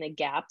filled in the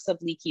gaps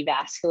of leaky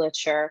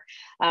vasculature,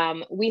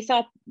 we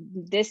thought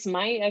this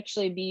might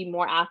actually be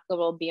more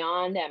applicable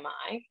beyond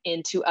MI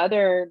into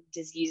other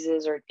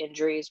diseases or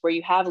injuries where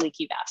you have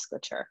leaky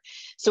vasculature.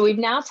 So we've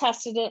now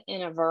tested it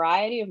in a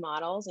variety of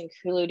models,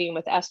 including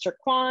with Esther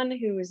Kwan,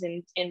 who was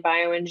in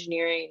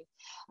bioengineering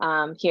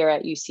here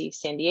at UC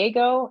San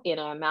Diego, in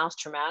a mouse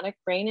traumatic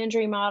brain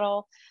injury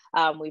model.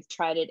 We've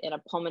tried it in a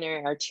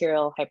pulmonary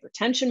arterial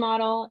hypertension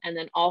model, and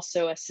then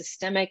also a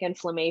systemic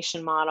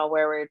inflammation model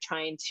where we're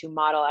trying to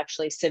model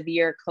actually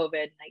severe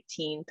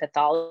COVID-19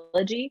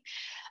 pathology.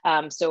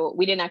 So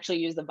we didn't actually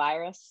use the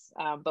virus,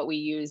 but we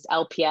used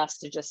LPS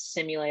to just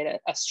simulate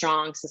a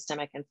strong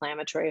systemic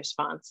inflammatory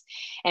response.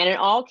 And in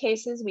all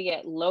cases, we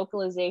get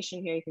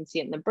localization here. You can see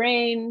it in the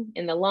brain,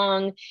 in the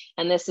lung,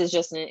 and this is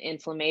just an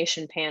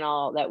inflammation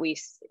panel that we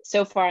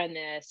so far in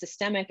the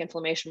systemic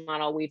inflammation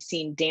model, we've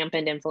seen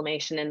dampened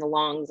inflammation in the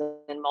lungs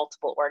and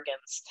multiple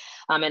organs.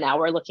 And now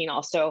we're looking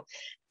also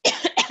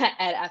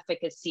at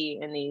efficacy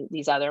in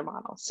these other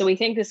models. So we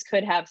think this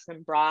could have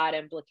some broad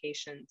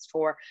implications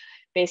for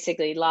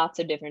basically lots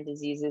of different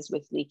diseases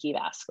with leaky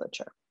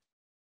vasculature.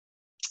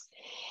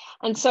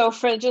 And so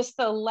for just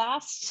the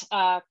last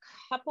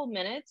couple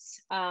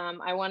minutes,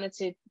 I wanted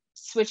to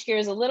switch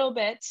gears a little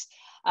bit,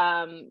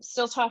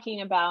 still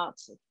talking about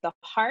the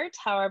heart,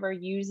 however,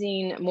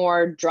 using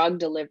more drug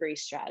delivery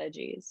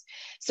strategies.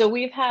 So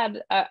we've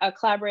had a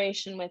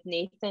collaboration with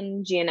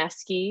Nathan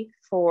Gianeski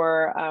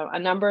for a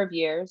number of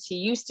years. He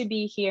used to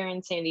be here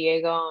in San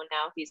Diego, and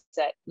now he's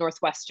at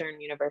Northwestern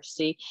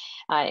University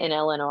in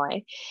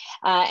Illinois.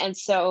 And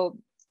so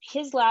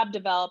his lab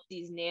developed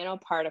these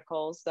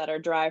nanoparticles that are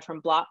derived from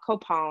block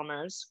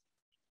copolymers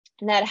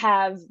that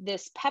have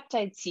this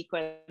peptide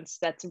sequence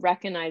that's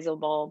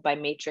recognizable by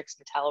matrix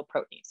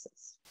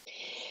metalloproteinases.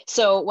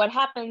 So what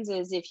happens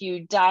is if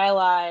you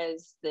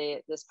dialyze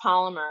this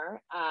polymer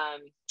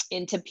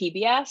into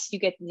PBS, you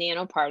get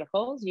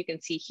nanoparticles. You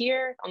can see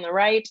here on the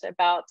right,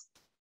 about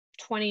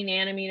 20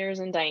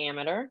 nanometers in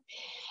diameter.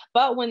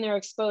 But when they're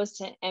exposed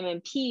to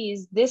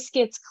MMPs, this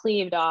gets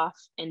cleaved off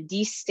and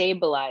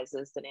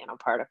destabilizes the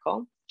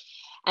nanoparticle.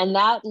 And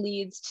that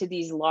leads to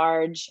these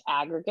large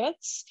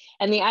aggregates.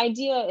 And the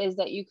idea is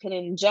that you can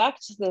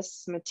inject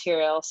this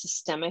material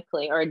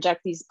systemically, or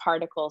inject these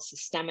particles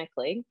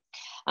systemically,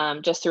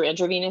 just through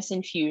intravenous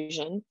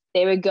infusion.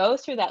 They would go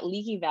through that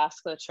leaky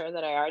vasculature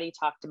that I already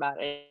talked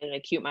about in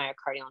acute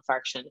myocardial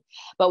infarction.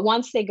 But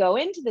once they go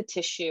into the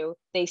tissue,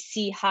 they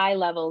see high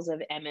levels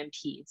of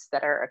MMPs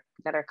that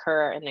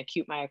occur in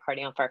acute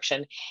myocardial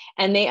infarction,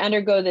 and they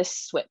undergo this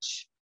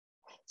switch.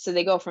 So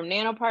they go from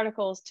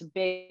nanoparticles to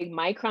big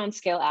micron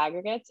scale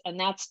aggregates, and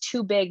that's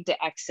too big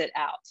to exit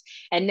out.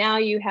 And now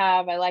you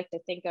have, I like to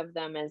think of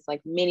them as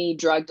like mini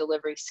drug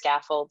delivery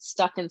scaffolds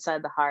stuck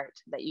inside the heart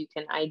that you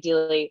can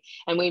ideally,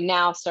 and we've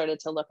now started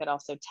to look at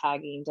also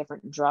tagging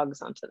different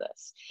drugs onto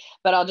this.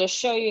 But I'll just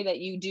show you that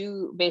you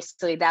do,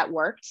 basically that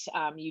worked.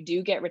 You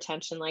do get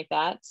retention like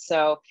that.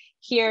 So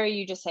here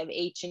you just have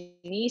H and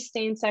E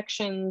stain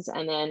sections,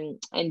 and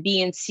then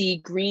B and C,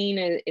 green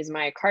is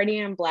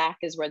myocardium, black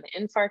is where the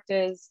infarct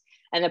is,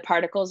 and the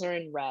particles are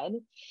in red.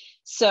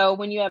 So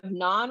when you have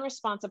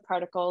non-responsive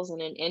particles in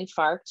an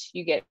infarct,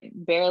 you get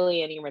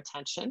barely any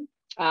retention.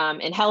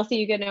 In healthy,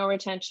 you get no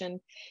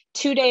retention.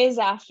 2 days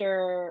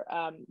after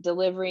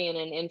delivery in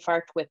an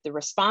infarct with the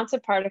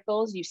responsive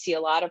particles, you see a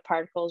lot of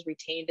particles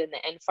retained in the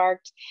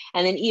infarct.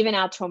 And then even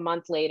out to a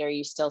month later,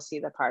 you still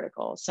see the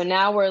particles. So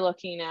now we're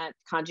looking at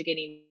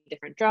conjugating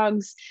different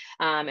drugs.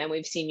 And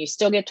we've seen you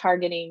still get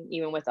targeting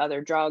even with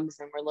other drugs.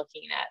 And we're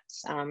looking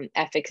at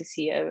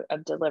efficacy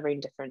of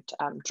delivering different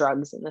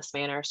drugs in this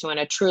manner. So in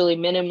a truly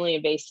minimally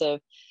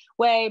invasive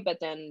way, but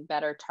then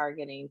better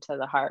targeting to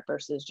the heart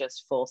versus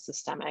just full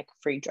systemic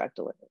free drug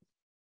delivery.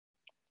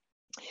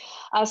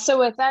 So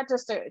with that,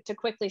 just to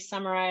quickly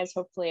summarize,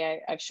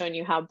 hopefully I've shown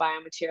you how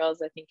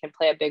biomaterials, I think, can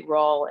play a big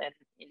role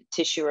in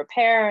tissue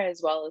repair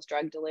as well as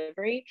drug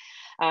delivery.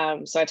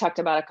 So I talked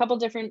about a couple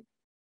different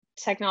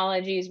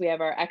technologies. We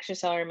have our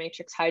extracellular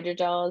matrix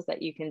hydrogels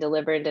that you can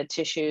deliver into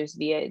tissues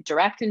via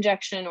direct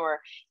injection or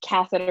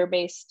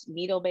catheter-based,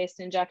 needle-based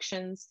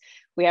injections.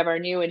 We have our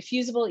new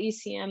infusible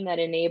ECM that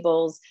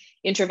enables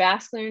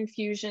intravascular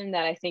infusion,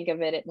 that I think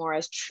of it more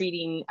as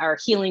treating or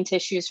healing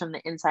tissues from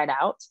the inside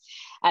out.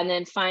 And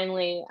then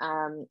finally,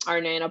 our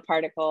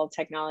nanoparticle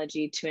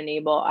technology to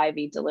enable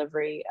IV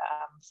delivery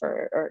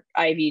or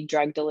IV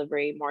drug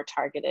delivery more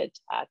targeted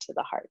to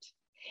the heart.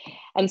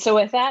 And so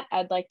with that,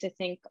 I'd like to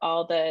thank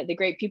all the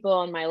great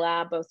people in my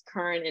lab, both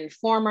current and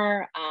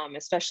former,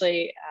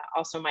 especially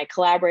also my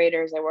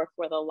collaborators. I work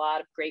with a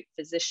lot of great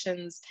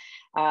physicians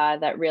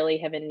that really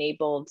have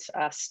enabled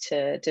us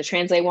to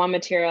translate one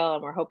material,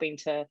 and we're hoping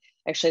to,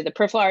 actually the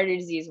peripheral artery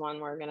disease one,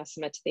 we're going to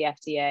submit to the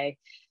FDA.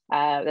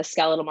 The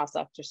skeletal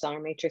muscle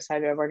extracellular matrix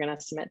hydro, we're going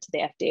to submit to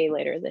the FDA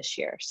later this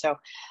year. So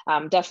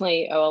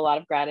definitely owe a lot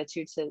of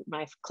gratitude to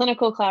my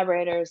clinical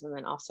collaborators, and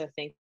then also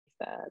thank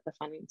the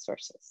funding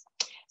sources.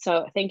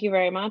 So thank you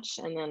very much.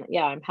 And then,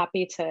 yeah, I'm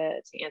happy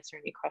to answer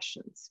any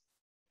questions.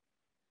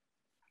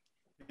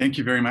 Thank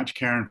you very much,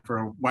 Karen, for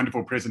a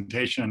wonderful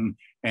presentation.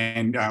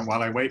 And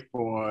while I wait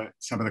for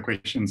some of the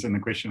questions in the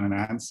question and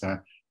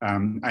answer,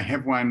 I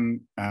have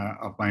one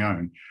of my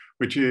own,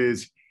 which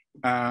is,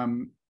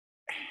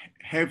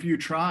 have you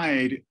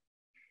tried,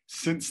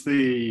 since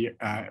the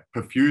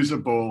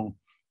perfusible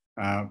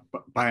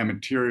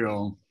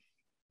biomaterial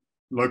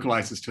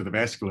localizes to the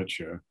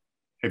vasculature,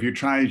 have you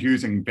tried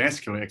using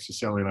vascular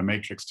extracellular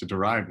matrix to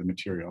derive the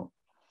material?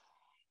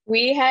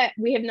 We have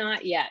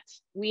not yet.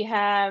 We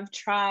have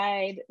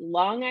tried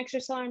lung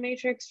extracellular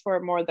matrix for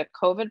more the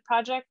COVID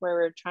project, where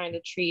we're trying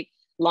to treat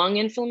lung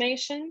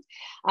inflammation.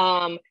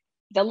 The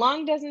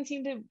lung doesn't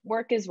seem to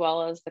work as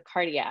well as the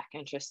cardiac,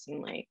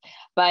 interestingly.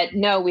 But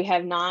no, we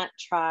have not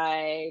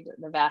tried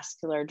the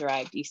vascular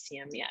derived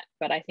ECM yet,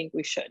 but I think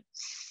we should.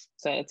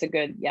 So it's a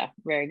good, yeah,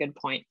 very good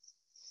point.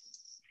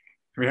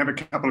 We have a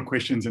couple of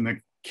questions in the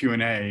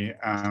Q&A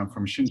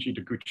from Shinji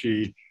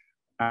Taguchi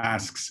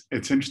asks,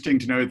 it's interesting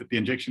to know that the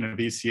injection of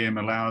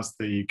ECM allows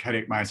the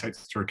cardiac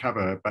myocytes to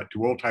recover, but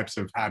do all types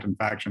of heart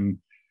infarction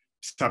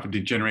suffer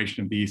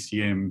degeneration of the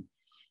ECM?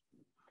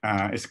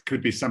 It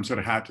could be some sort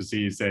of heart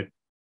disease that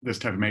this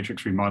type of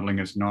matrix remodeling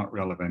is not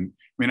relevant.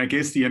 I mean, I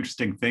guess the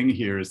interesting thing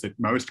here is that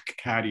most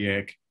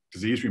cardiac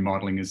disease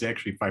remodeling is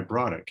actually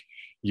fibrotic,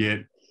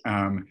 yet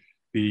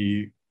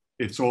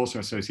it's also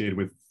associated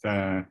with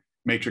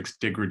matrix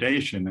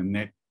degradation,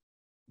 and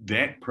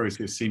that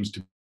process seems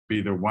to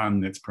be the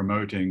one that's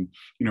promoting,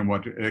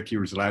 what Erkki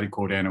Rizzolardi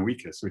called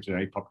anoikis, which is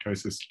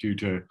apoptosis due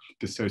to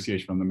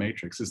dissociation from the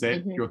matrix. Is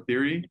that your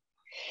theory?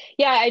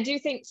 Yeah, I do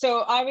think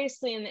so.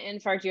 Obviously, in the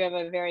infarct, you have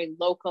a very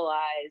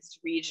localized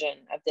region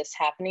of this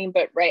happening,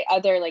 but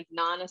other like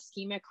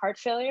non-ischemic heart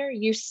failure,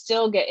 you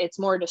still get, it's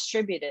more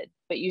distributed,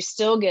 but you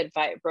still get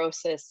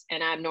fibrosis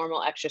and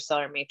abnormal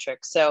extracellular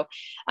matrix. So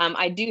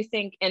I do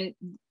think, and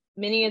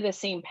many of the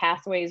same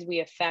pathways we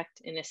affect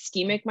in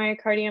ischemic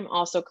myocardium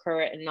also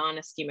occur in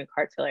non-ischemic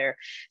heart failure.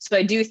 So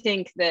I do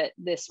think that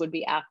this would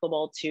be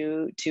applicable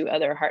to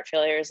other heart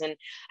failures. And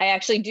I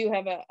actually do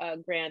have a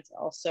grant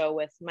also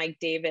with Mike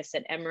Davis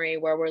at Emory,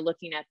 where we're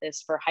looking at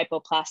this for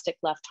hypoplastic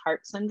left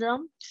heart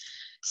syndrome.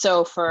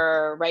 So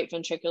for right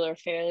ventricular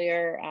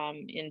failure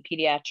in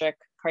pediatric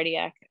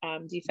cardiac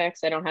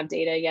defects, I don't have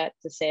data yet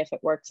to say if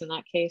it works in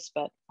that case,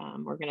 but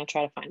we're going to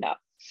try to find out.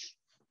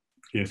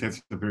 Yes,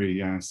 that's a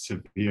very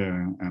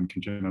severe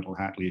congenital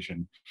heart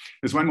lesion.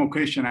 There's one more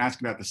question asked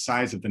about the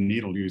size of the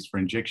needle used for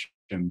injection.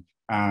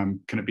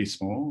 Can it be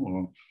small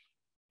or?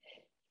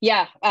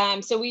 Yeah,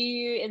 so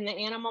we, in the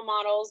animal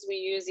models, we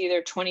use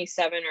either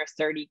 27 or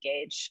 30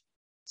 gauge.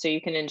 So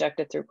you can inject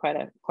it through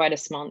quite a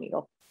small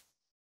needle.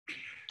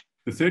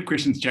 The third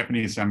question is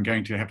Japanese, so I'm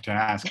going to have to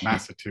ask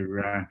Masa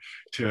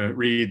to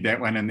read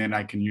that one, and then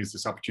I can use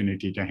this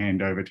opportunity to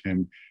hand over to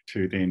him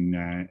to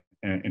then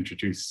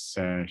introduce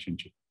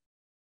Shinji.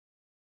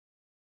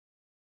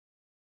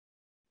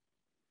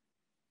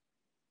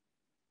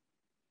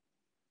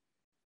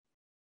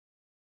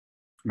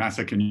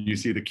 Masa, can you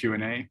see the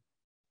Q&A?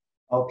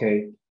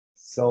 Okay,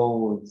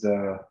 so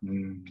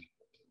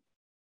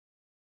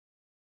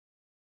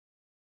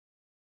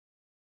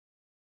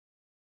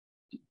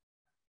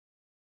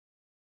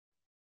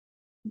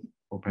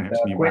or perhaps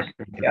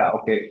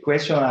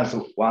questioners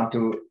want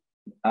to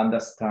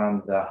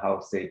understand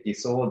the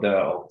disorder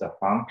of the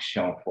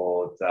function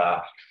for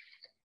the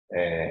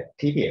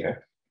tibia.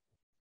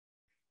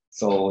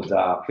 So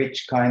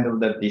which kind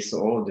of the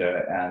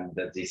disorder and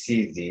the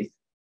diseases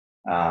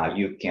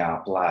you can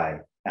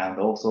apply, and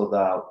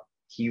also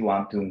he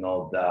want to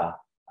know the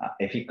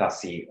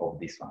efficacy of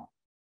this one.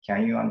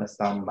 Can you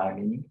understand my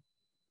meaning?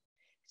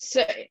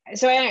 So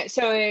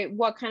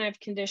what kind of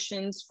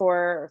conditions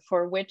for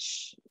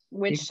which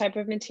type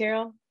of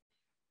material?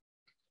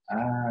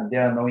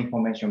 There are no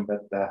information,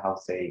 but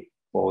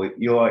for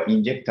your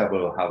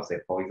injectable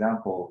for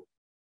example,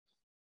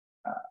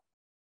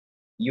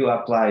 you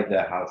apply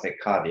the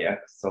cardiac,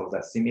 so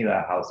the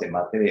similar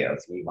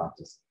materials we want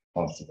to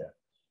consider.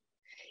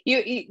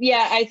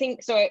 Yeah, I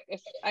think so.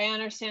 If I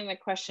understand the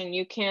question,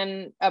 you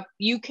can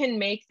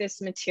make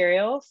this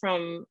material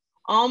from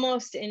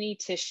almost any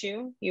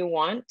tissue you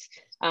want.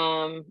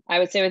 I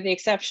would say with the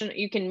exception,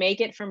 you can make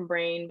it from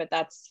brain, but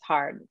that's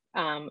hard.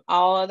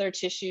 All other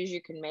tissues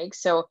you can make.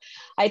 So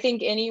I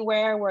think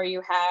anywhere where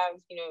you have,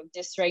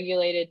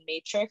 dysregulated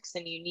matrix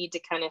and you need to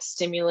kind of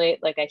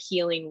stimulate like a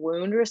healing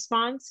wound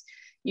response,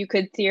 you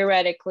could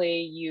theoretically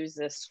use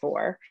this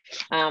for,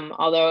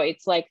 although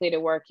it's likely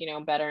to work,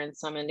 better in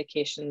some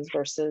indications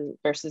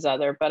versus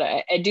other. But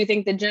I do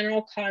think the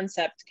general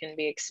concept can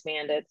be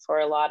expanded for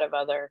a lot of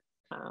other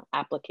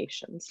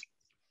applications.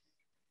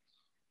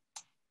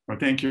 Well,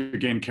 thank you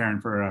again,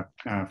 Karen, for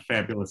a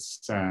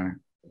fabulous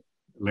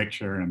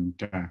lecture, and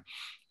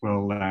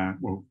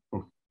we'll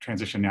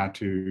transition now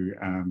to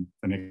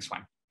the next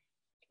one.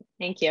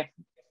 Thank you.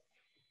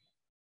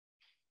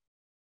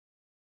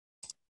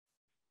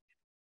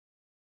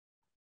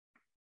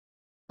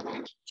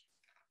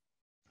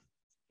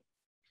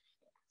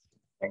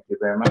 Thank you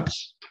very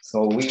much.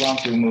 So we want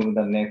to move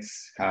the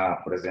next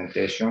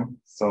presentation.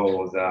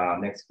 So the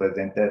next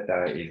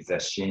presenter is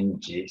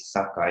Shinji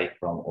Sakai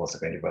from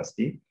Osaka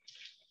University.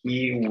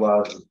 He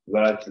was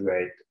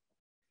graduate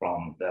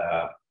from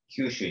the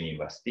Kyushu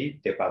University,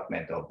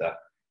 Department of the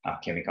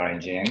Chemical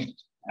Engineering.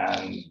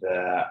 And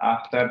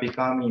after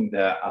becoming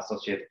the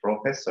associate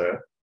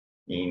professor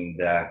in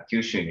the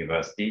Kyushu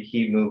University,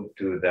 he moved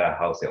to the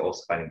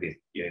Osaka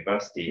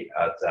University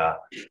as a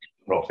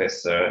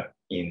professor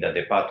in the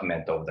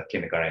Department of the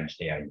Chemical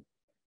Engineering.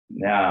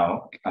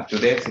 Now,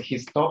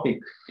 his topic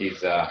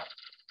is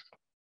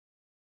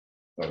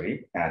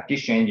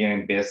tissue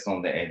engineering based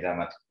on the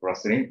enzymatic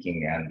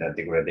cross-linking and the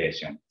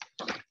degradation.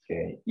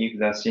 Okay, if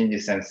the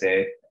Shinji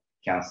Sensei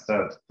can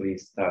start,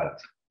 please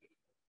start.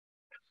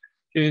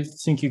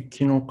 Thank you,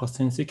 Kinoka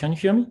Sensei. Can you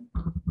hear me?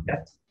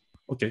 Yes.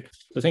 Okay,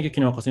 so thank you,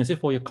 Kinoaka-sensei,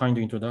 for your kind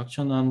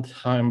introduction, and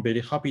I'm very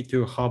happy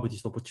to have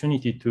this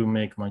opportunity to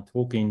make my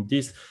talk in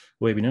this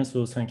webinar,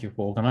 so thank you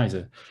for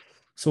organizing.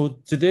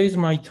 So today's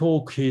my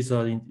talk is,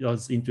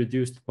 as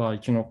introduced by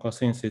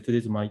Kinoaka-sensei,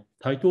 today's my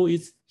title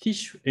is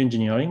Tissue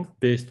Engineering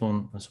based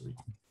on,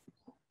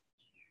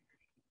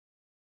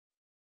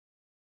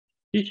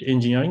 Tissue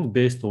Engineering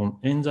based on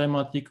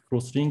enzymatic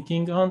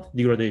cross-linking and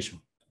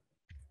degradation.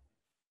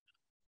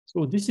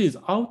 So this is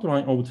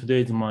outline of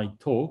today's my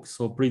talk.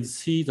 So please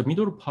see the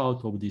middle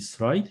part of this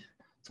slide.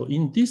 So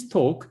in this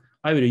talk,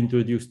 I will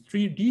introduce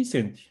 3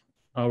 recent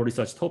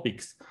research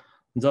topics.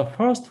 The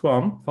first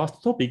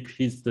topic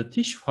is the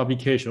tissue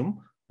fabrication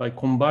by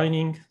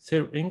combining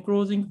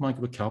cell-enclosing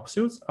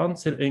microcapsules and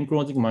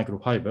cell-enclosing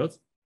microfibers.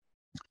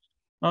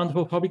 And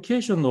for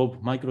fabrication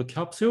of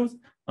microcapsules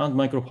and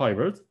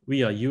microfibers,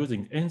 we are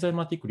using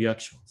enzymatic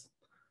reactions.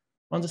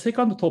 And the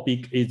second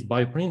topic is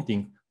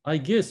bioprinting. I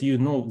guess you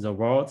know the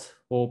words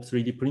of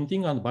 3D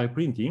printing and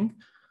bioprinting.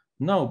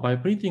 Now,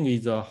 bioprinting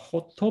is a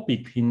hot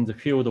topic in the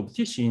field of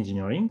tissue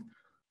engineering,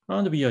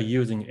 and we are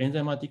using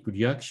enzymatic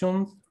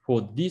reactions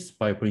for this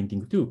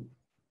bioprinting too.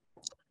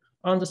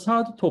 And the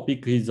third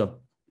topic is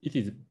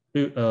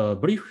a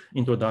brief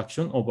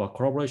introduction of a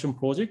collaboration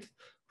project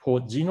for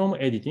genome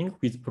editing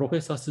with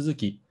Professor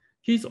Suzuki.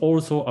 He's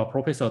also a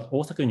professor at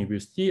Osaka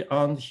University,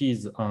 and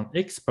he's an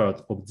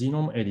expert of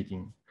genome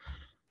editing.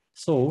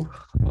 So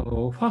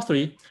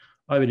firstly,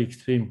 I will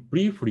explain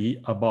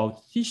briefly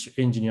about tissue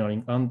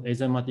engineering and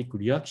enzymatic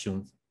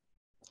reactions.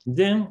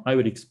 Then I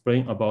will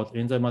explain about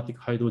enzymatic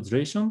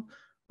hydrogenation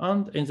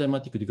and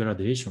enzymatic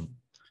degradation.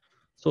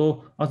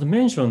 So as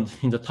mentioned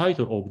in the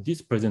title of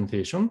this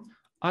presentation,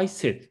 I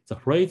set the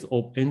phrase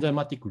of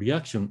enzymatic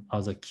reaction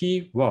as a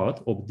key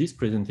word of this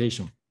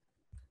presentation.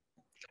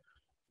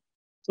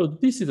 So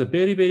this is a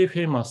very, very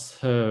famous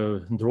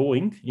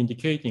drawing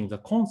indicating the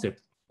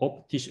concept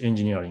of tissue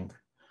engineering.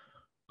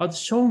 As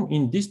shown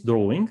in this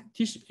drawing,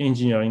 tissue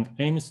engineering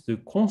aims to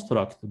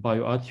construct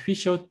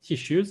bioartificial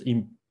tissues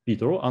in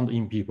vitro and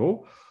in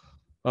vivo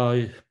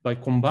by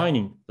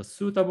combining the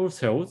suitable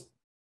cells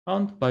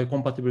and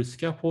biocompatible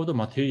scaffold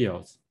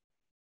materials.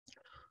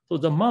 So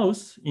the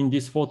mouse in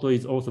this photo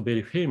is also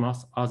very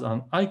famous as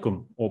an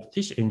icon of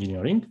tissue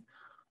engineering.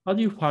 As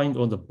you find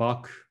on the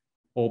back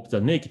of the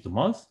naked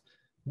mouse,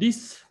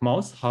 this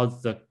mouse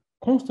has the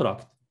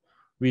construct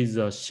with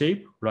a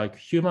shape like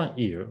human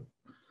ear.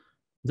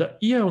 The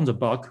ear on the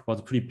back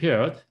was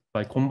prepared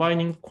by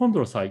combining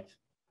chondrocyte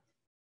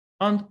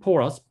and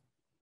porous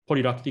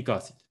polylactic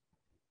acid,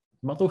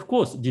 but of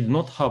course did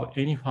not have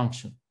any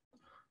function.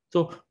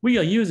 So we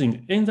are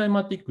using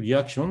enzymatic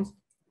reactions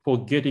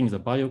for getting the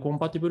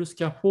biocompatible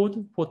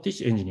scaffold for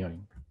tissue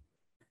engineering.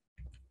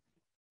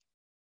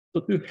 So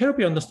to help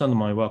you understand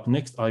my work,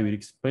 next I will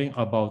explain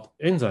about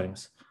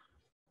enzymes.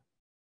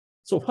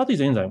 So what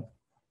is enzyme?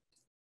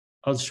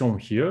 As shown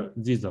here,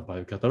 these are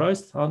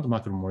biocatalysts and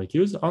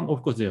macromolecules, and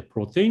of course they are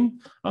protein,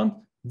 and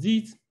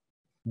these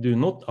do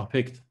not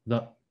affect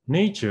the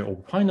nature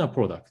of final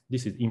product.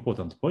 This is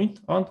important point,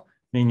 and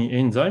many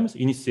enzymes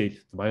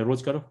initiate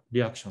biological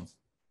reactions.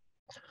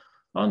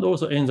 And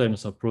also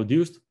enzymes are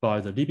produced by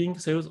the living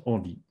cells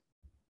only.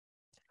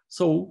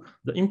 So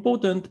the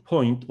important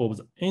point of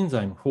the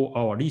enzyme for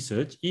our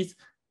research is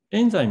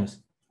enzymes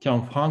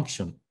can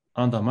function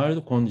under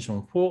mild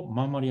condition for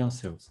mammalian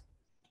cells.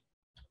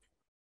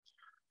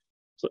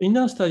 So in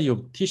our study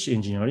of tissue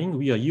engineering,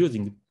 we are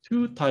using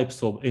 2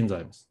 types of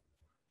enzymes.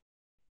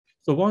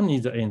 So one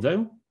is the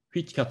enzyme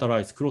which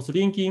catalyzes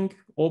cross-linking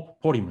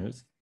of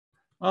polymers,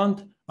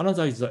 and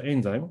another is the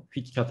enzyme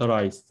which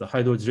catalyzes the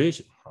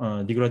hydrogenation,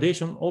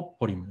 degradation of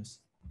polymers.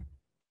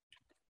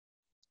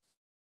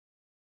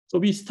 So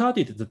we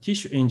started the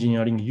tissue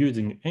engineering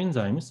using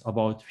enzymes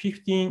about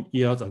 15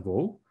 years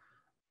ago.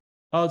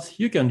 As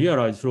you can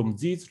realize from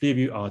these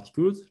review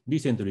articles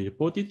recently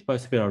reported by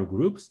several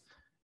groups,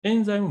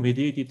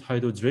 enzyme-mediated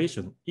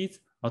hydrogenation is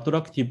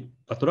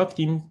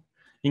attracting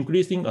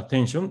increasing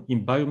attention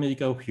in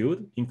biomedical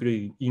field,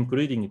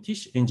 including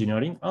tissue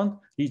engineering and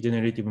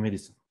regenerative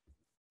medicine.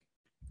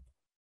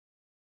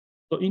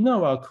 So in our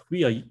work,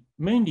 we are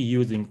mainly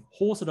using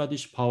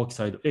horseradish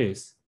peroxide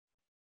S.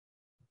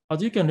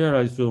 As you can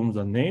realize from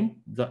the name,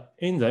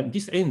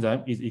 this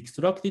enzyme is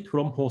extracted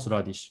from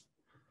horseradish.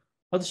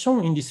 As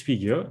shown in this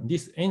figure,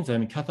 this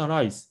enzyme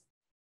catalyzes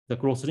the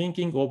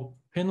cross-linking of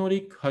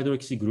phenolic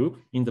hydroxy group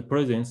in the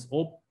presence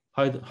of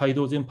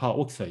hydrogen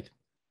peroxide.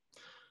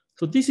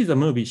 So this is a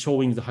movie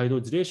showing the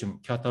hydrogenation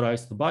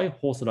catalyzed by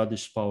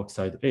horseradish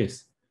peroxide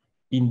S.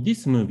 In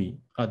this movie,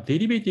 a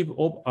derivative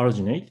of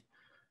arginate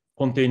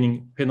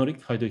containing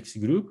phenolic hydroxy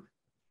group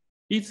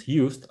is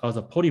used as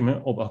a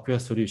polymer of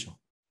aqueous solution.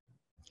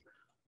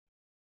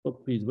 So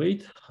please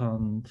wait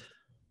and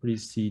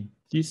please see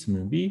this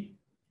movie.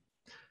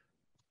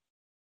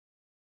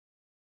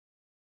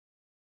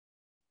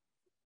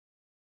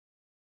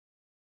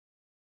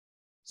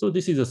 So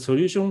this is a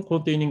solution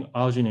containing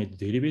arginate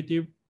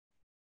derivative.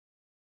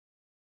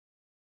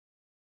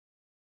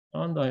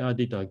 And I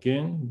added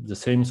again the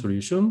same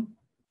solution.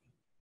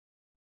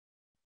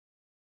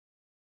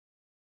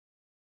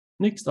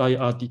 Next, I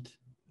added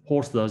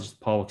horse-large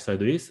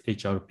peroxide S,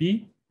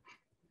 HRP.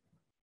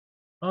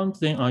 And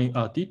then I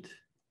added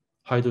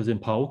hydrogen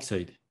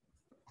peroxide.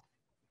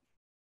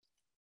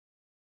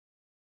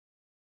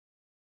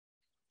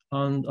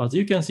 And as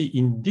you can see,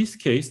 in this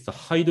case, the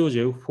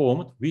hydrogel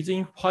formed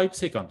within 5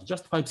 seconds,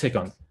 just 5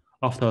 seconds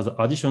after the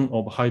addition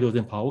of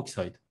hydrogen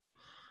peroxide.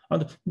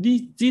 And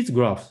these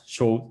graphs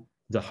show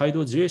the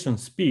hydrogenation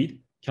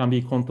speed can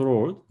be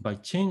controlled by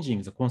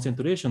changing the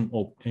concentration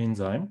of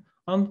enzyme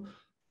and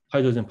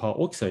hydrogen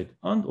peroxide,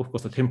 and of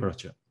course the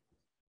temperature.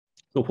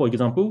 So for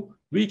example,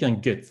 we can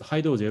get the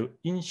hydrogel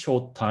in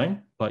short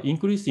time by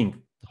increasing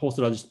the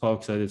horse-radish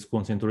peroxide's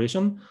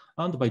concentration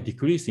and by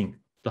decreasing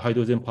the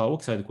hydrogen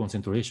peroxide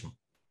concentration.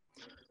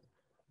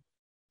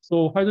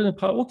 So hydrogen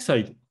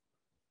peroxide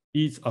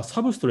is a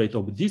substrate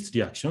of this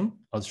reaction,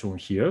 as shown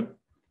here.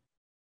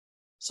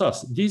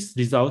 Thus, this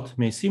result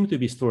may seem to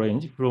be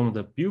strange from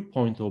the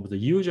viewpoint of the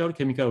usual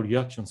chemical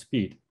reaction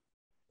speed.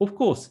 Of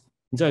course,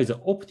 there is an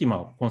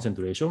optimal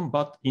concentration,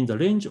 but in the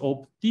range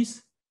of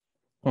this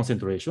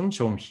concentration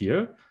shown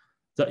here,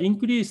 the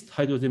increased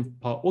hydrogen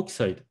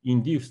peroxide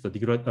induced the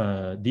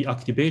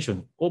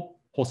deactivation of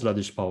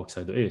horseradish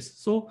peroxide S.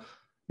 So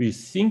we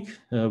think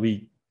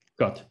we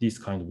got this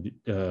kind of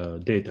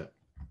data.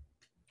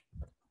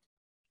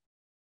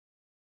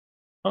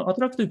 An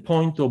attractive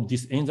point of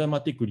this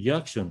enzymatic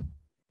reaction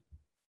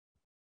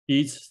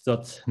is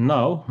that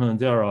now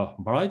there are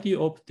a variety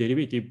of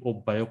derivatives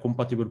of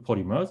biocompatible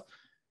polymers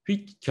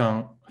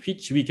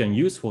which we can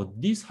use for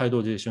this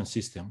hydrogenation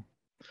system.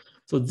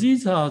 So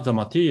these are the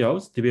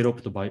materials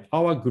developed by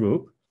our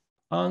group,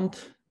 and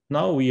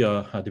now we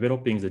are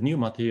developing the new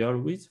material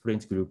with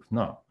French group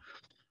now.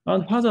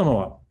 And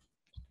furthermore,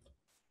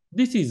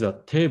 this is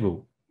a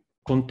table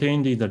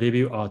contained in the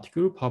review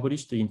article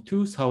published in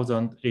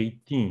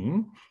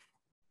 2018.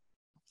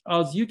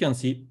 As you can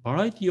see, a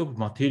variety of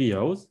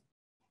materials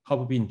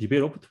have been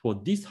developed for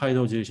this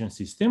hydrogenation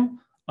system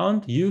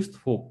and used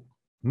for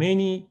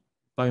many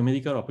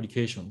biomedical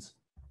applications.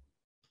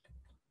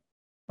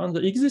 And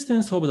the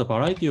existence of the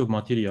variety of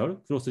material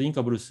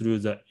cross-linkable through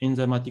the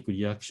enzymatic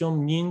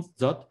reaction means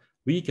that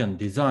we can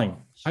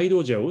design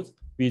hydrogels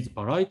with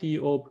variety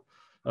of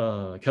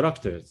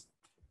characters,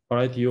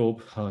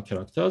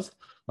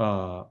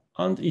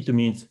 and it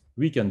means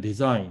we can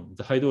design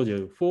the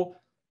hydrogel for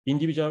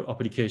individual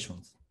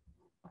applications.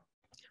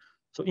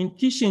 So in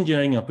tissue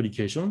engineering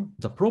application,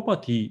 the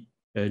property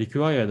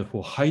required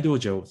for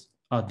hydrogels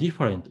are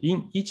different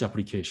in each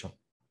application.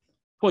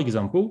 For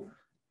example,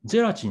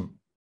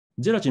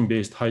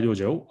 gelatin-based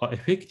hydrogel are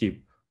effective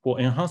for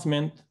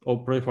enhancement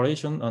of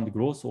proliferation and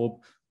growth of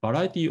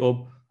variety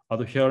of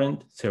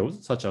adherent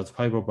cells, such as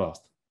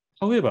fibroblasts.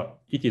 However,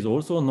 it is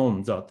also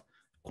known that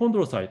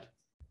chondrocytes,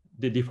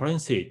 they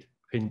differentiate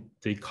when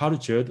they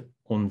cultured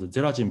on the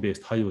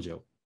gelatin-based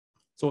hydrogel.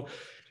 So,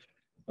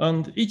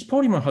 and each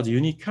polymer has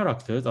unique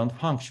characters and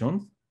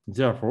functions.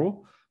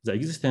 Therefore, the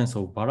existence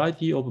of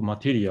variety of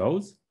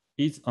materials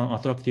is an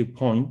attractive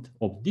point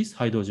of this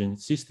hydrogen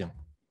system.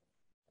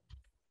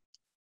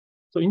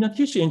 So in the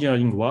tissue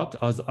engineering work,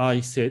 as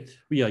I said,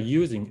 we are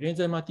using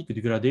enzymatic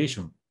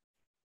degradation.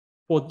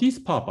 For this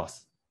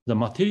purpose, the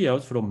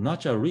materials from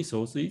natural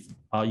resources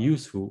are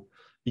useful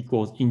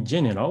because in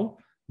general,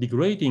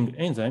 degrading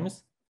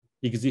enzymes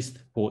exist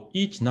for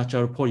each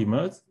natural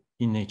polymers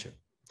in nature.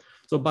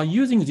 So by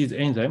using these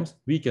enzymes,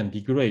 we can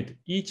degrade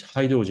each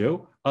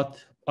hydrogel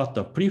at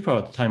the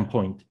preferred time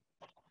point,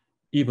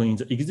 even in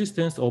the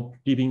existence of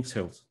living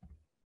cells.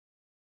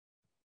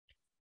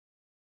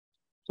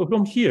 So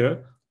from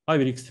here, I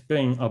will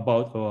explain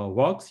about our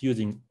works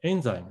using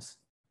enzymes.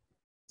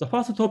 The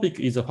first topic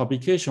is the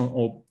fabrication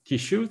of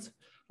tissues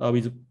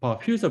with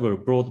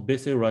perfusable broad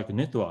vessel-like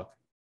network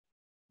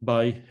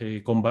by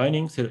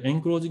combining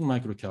cell-enclosing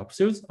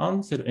microcapsules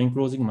and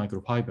cell-enclosing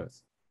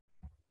microfibers.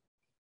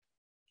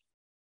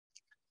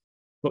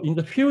 So in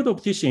the field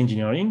of tissue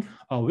engineering,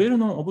 a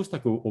well-known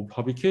obstacle of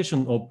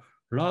fabrication of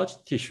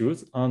large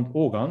tissues and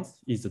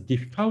organs is the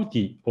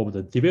difficulty of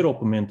the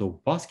development of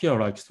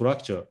vascular-like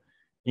structure,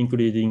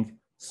 including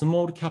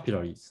small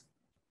capillaries.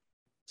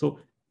 So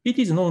it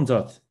is known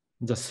that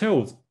the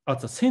cells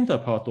at the center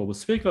part of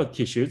spherical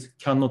tissues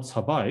cannot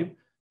survive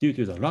due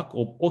to the lack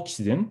of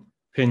oxygen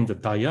when the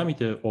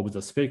diameter of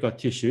the spherical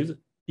tissues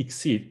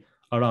exceed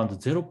around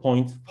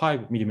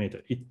 0.5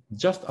 millimeter. It's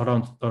just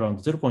around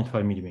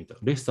 0.5 millimeter,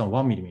 less than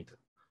 1 millimeter.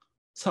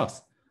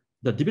 Thus,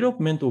 the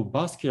development of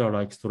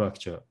vascular-like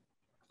structure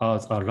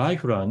as a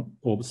lifeline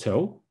of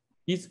cell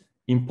is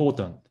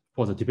important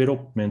for the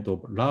development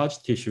of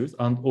large tissues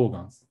and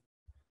organs.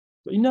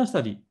 So in our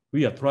study,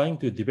 we are trying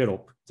to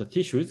develop the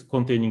tissues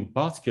containing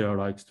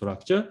vascular-like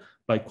structure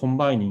by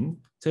combining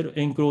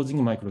cell-enclosing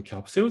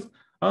microcapsules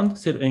and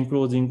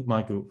cell-enclosing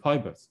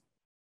microfibers.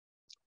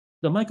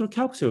 The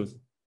microcapsules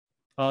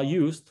are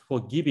used for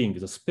giving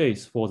the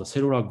space for the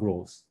cellular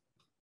growth,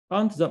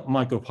 and the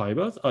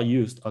microfibers are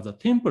used as a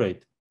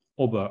template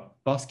of a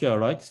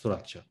vascular-like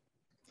structure.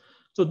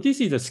 So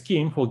this is a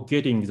scheme for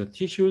getting the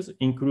tissues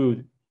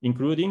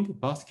including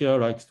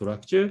vascular-like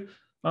structure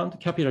and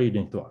capillary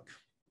network.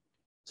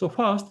 So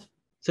first,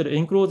 cell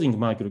enclosing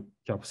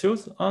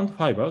microcapsules and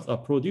fibers are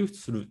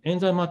produced through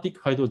enzymatic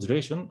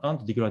hydrogenation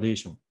and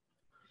degradation.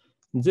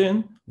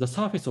 Then the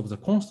surface of the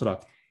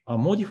construct are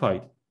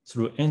modified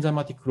through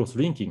enzymatic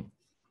cross-linking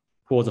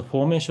for the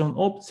formation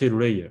of cell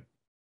layer.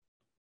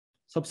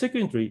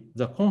 Subsequently,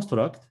 the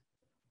construct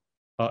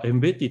are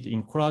embedded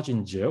in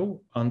collagen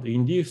gel and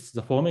induce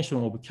the formation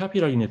of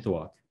capillary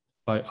network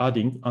by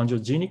adding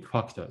angiogenic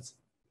factors.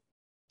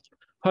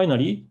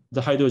 Finally,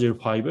 the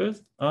hydrogel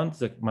fibers and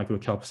the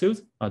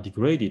microcapsules are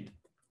degraded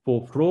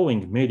for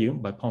flowing medium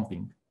by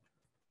pumping.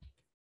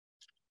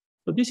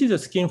 So this is a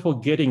scheme for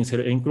getting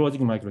cell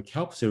enclosing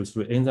microcapsules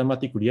through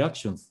enzymatic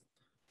reactions.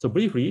 So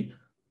briefly,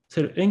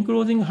 cell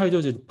enclosing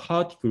hydrogel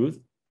particles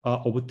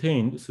are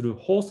obtained through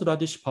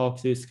horseradish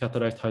peroxidase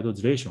catalyzed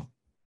hydrogenation.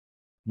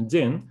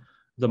 Then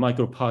the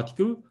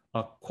microparticles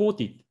are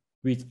coated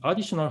with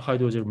additional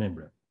hydrogel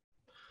membrane.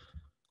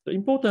 The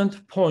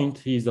important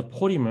point is the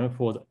polymer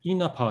for the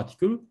inner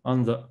particle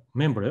and the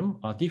membrane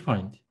are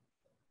different.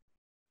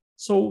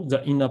 So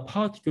the inner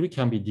particle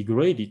can be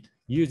degraded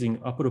using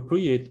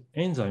appropriate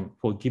enzyme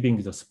for giving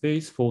the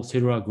space for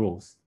cellular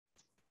growth.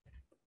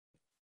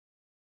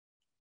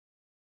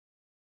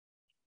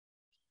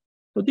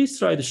 So this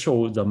slide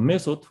shows the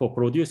method for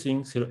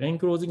producing cell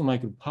enclosing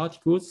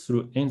microparticles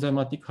through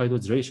enzymatic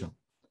hydrogenation.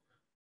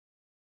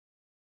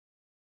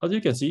 As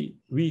you can see,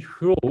 we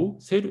flow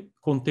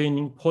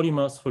cell-containing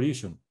polymer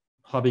solution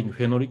having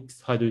phenolic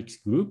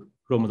hydroxy group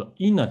from the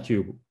inner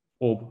tube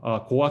of a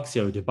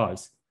coaxial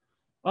device,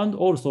 and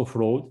also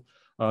flowed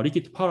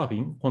liquid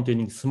paraffin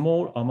containing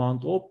small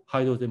amount of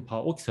hydrogen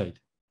peroxide.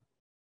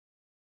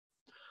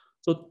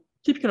 So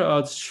typically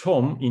as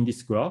shown in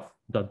this graph,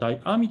 the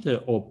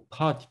diameter of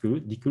particle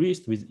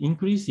decreased with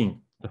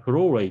increasing the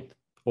flow rate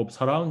of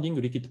surrounding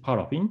liquid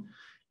paraffin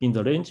in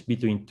the range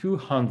between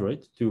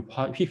 200 to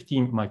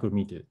 15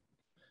 micrometers.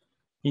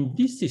 In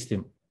this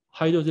system,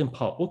 hydrogen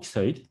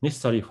peroxide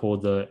necessary for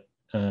the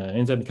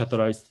enzyme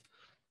catalyzed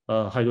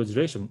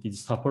hydrogenation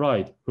is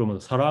supplied from the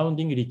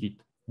surrounding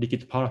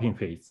liquid paraffin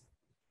phase.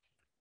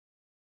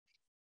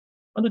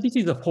 And this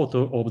is a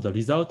photo of the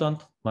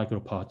resultant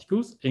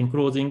microparticles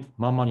enclosing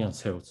mammalian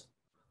cells.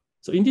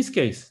 So in this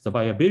case, the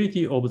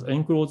viability of the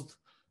enclosed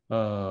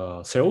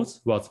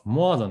cells was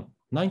more than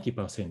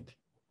 90%.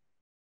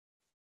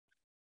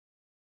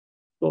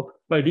 So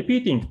by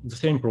repeating the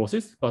same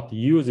process, but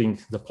using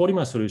the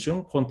polymer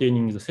solution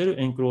containing the cell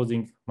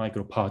enclosing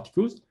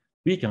microparticles,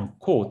 we can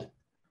coat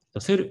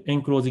the cell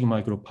enclosing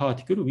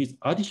microparticle with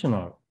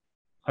additional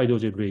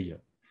hydrogel layer.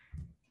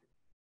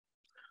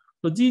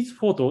 So these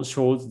photos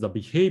shows the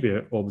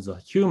behavior of the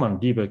human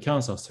liver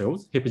cancer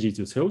cells,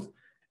 HepG2 cells,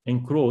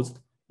 enclosed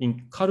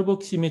in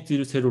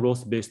carboxymethyl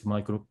cellulose-based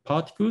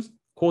microparticles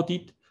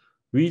coated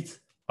with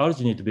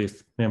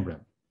arginate-based membrane.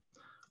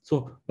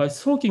 So by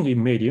soaking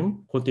in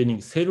medium containing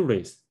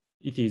cellulase,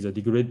 it is a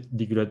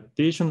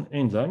degradation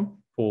enzyme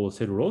for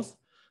cellulose.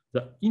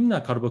 The inner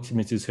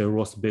carboxymethyl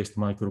cellulose-based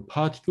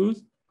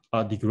microparticles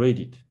are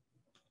degraded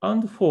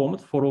and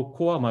formed hollow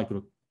core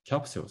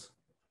microcapsules.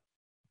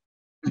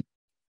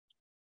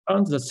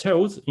 And the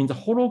cells in the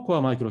hollow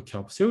core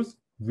microcapsules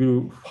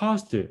grew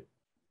faster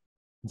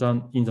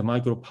than in the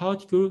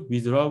microparticle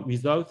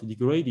without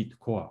degraded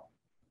core.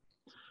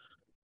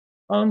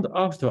 And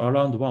after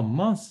around 1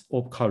 month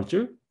of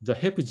culture, the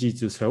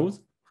HepG2 cells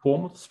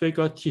formed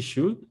spherical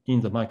tissue in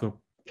the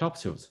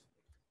microcapsules.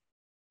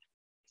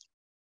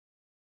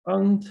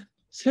 And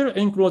cell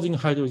enclosing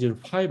hydrogel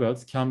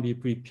fibers can be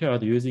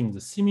prepared using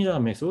the similar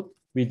method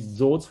with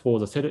those for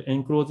the cell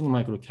enclosing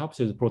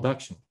microcapsules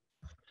production.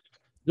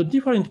 The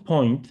different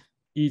point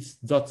is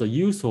that the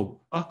use of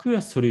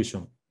aqueous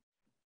solution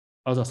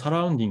as a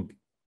surrounding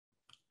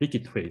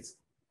liquid phase.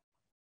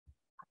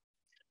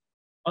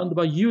 And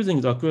by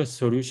using the aqueous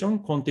solution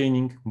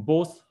containing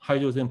both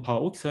hydrogen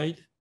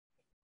peroxide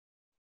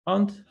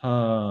and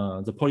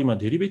the polymer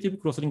derivative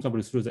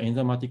cross-linkable through the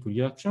enzymatic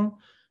reaction,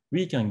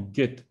 we can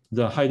get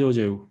the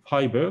hydrogel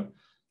fiber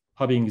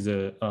having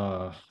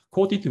the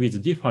coated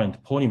with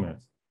different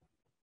polymers.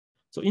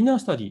 So in our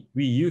study,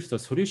 we used a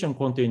solution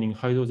containing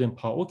hydrogen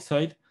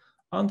peroxide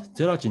and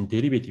gelatin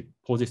derivative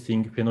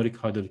possessing phenolic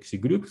hydroxy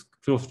groups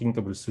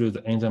cross-linkable through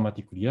the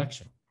enzymatic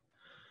reaction.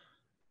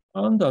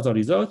 And as a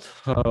result,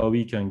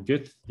 we can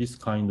get this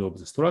kind of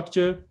the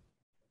structure.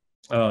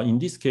 In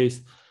this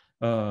case,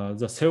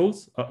 the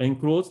cells are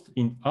enclosed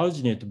in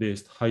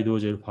arginate-based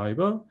hydrogel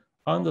fiber,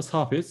 and the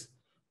surface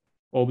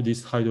of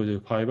this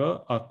hydrogel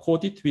fiber are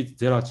coated with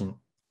gelatin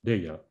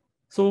layer.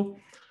 So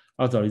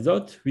as a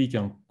result, we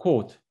can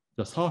coat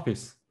the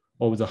surface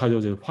of the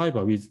hydrogel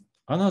fiber with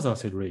another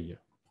cell layer.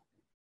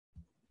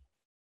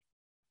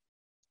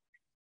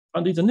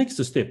 And in the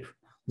next step,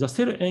 the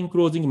cell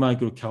enclosing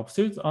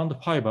microcapsules and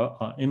fiber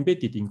are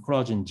embedded in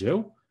collagen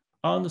gel,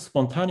 and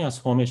spontaneous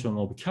formation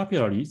of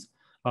capillaries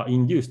are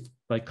induced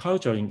by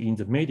culturing in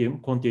the medium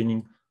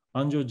containing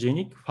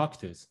angiogenic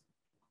factors.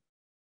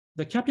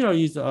 The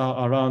capillaries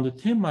are around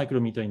 10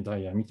 micrometers in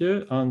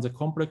diameter and the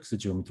complex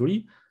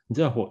geometry.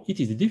 Therefore, it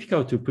is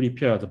difficult to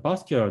prepare the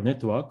vascular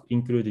network,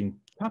 including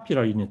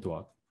capillary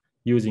network,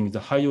 using the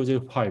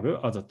hydrogel fiber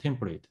as a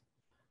template.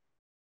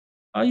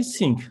 I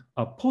think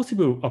a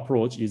possible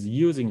approach is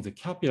using the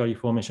capillary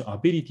formation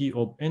ability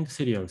of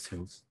endothelial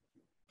cells.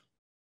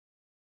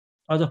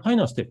 As a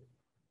final step,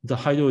 the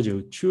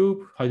hydrogel tube,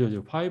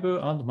 hydrogel fiber,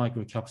 and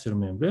microcapsule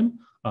membrane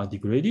are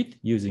degraded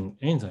using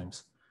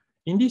enzymes.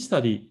 In this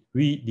study,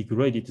 we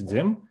degraded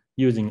them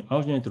using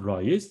alginate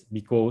lyase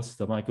because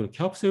the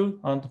microcapsule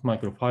and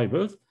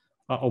microfibers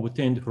are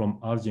obtained from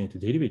alginate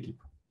derivative.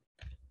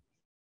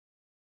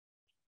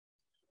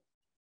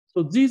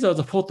 So these are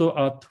the photos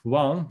at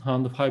 1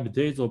 and 5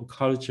 days of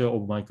culture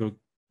of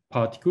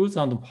microparticles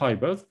and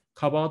fibers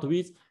covered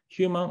with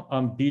human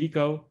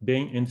umbilical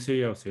vein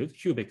endothelial cells,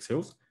 HUVEC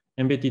cells,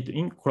 embedded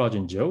in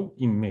collagen gel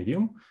in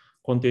medium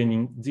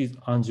containing these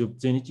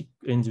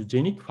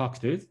angiogenic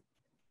factors.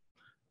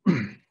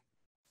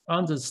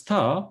 And the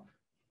star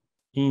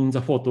in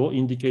the photo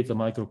indicates the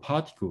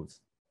microparticles.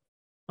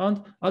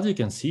 And as you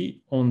can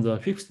see, on the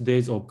 5th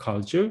days of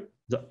culture,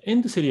 the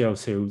endothelial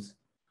cells,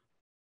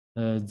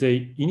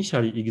 they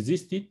initially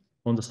existed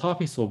on the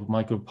surface of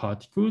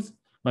microparticles,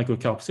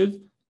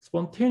 microcapsules,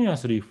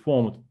 spontaneously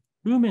formed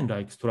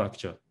lumen-like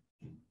structure,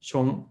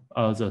 shown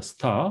as a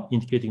star,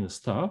 indicating the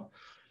star.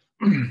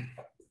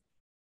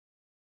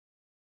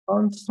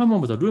 And some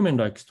of the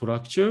lumen-like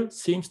structure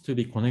seems to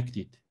be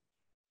connected.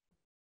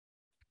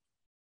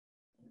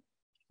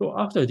 So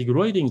after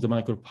degrading the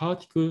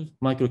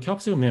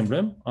microcapsule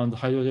membrane and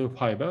hydrogel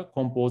fiber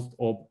composed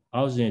of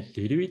alginate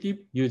derivative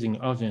using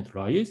alginate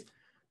lyase,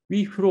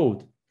 we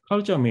flowed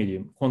culture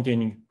medium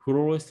containing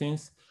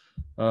fluorescence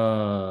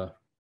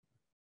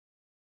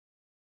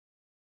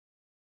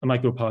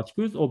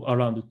microparticles of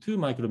around 2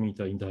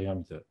 micrometers in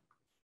diameter.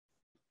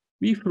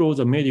 We flow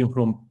the medium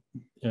from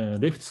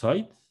left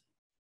side,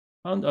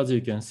 and as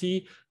you can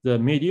see, the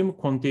medium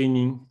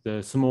containing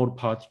the small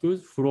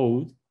particles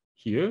flowed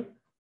here,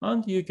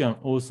 and you can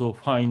also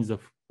find the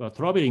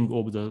traveling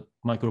of the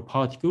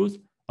microparticles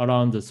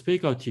around the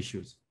spherical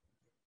tissues.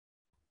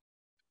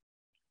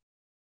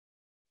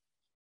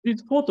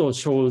 This photo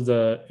shows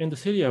the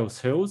endothelial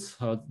cells.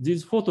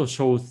 This photo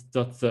shows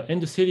that the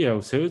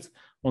endothelial cells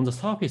on the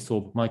surface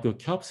of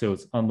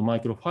microcapsules and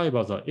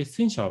microfibers are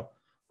essential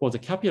for the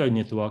capillary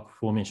network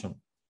formation.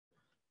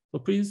 So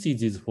please see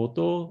this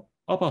photo.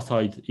 Upper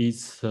side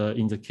is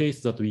in the case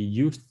that we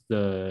used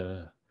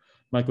the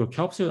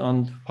microcapsule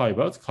and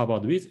fibers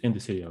covered with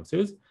endothelial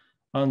cells,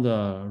 and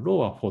the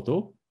lower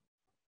photo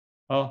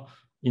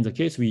in the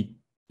case we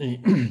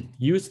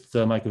used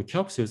the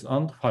microcapsules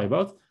and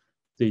fibers,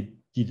 they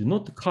did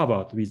not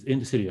cover with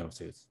endothelial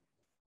cells.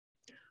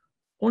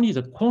 Only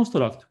the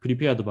construct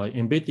prepared by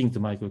embedding the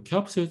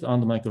microcapsules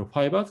and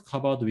microfibers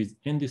covered with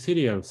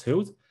endothelial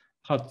cells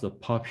had the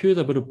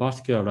perfusable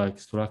vascular-like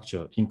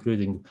structure,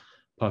 including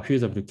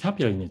perfusable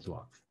capillary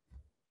network.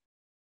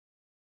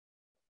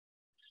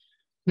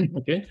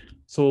 Okay,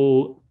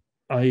 so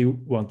I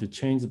want to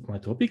change my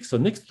topic. So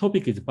next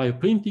topic is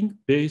bioprinting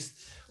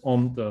based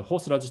on the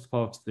host-largest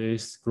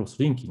power-based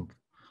cross-linking.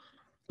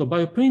 So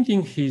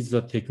bioprinting is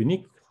a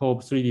technique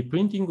of 3D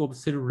printing of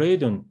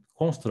cell-laden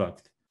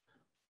construct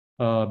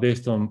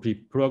based on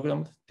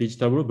pre-programmed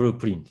digital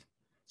blueprint.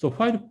 So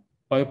while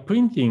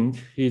bioprinting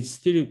is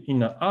still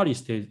in an early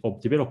stage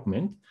of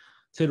development,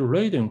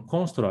 cell-laden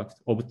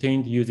constructs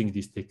obtained using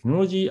this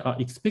technology are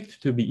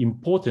expected to be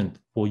important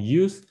for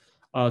use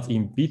as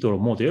in vitro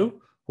model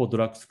for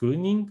drug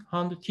screening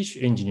and tissue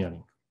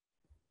engineering,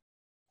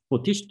 for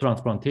tissue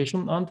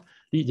transplantation and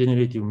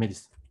regenerative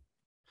medicine.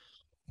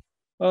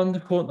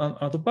 And for an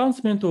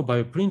advancement of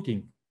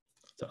bioprinting,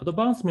 the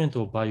advancement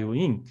of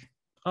bioink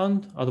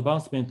and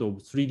advancement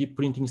of 3D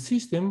printing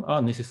system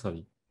are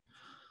necessary.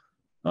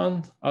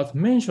 And as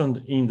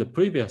mentioned in the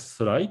previous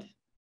slide,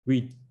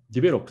 we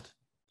developed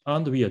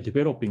and we are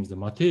developing the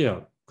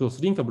material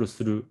cross-linkable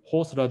through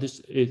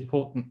host-lattice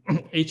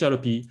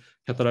HRP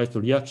catalyzed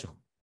reaction.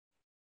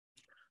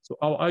 So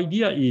our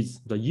idea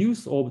is the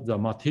use of the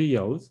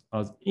materials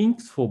as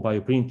inks for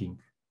bioprinting.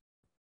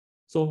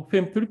 So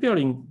when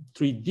preparing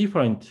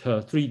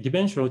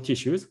three-dimensional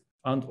tissues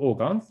and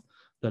organs,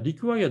 the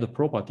required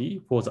property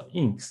for the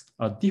inks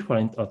are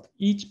different at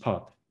each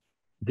part.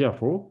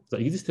 Therefore, the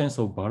existence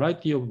of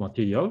variety of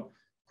material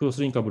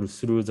cross-linkable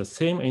through the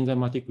same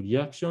enzymatic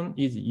reaction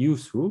is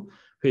useful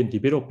when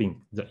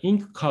developing the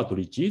ink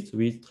cartridges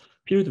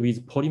filled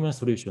with polymer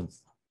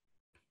solutions.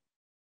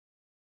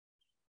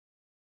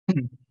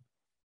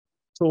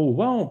 So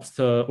one of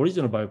the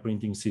original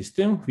bioprinting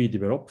system we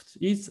developed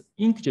is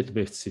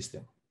inkjet-based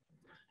system.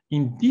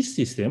 In this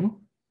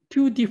system,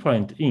 2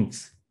 different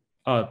inks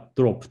are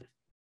dropped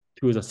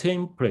to the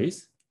same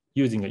place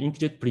using an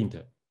inkjet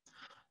printer.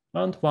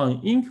 And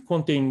one ink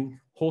containing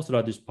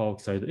host-lattice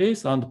peroxide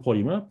S and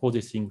polymer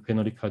possessing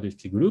phenolic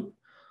hydroxy group,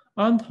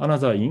 and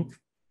another ink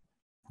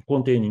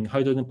containing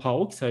hydrogen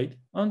peroxide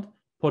and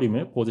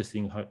polymer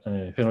possessing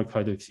phenolic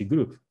hydroxy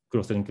group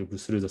cross-linked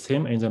through the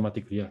same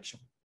enzymatic reaction.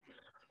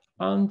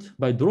 And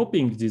by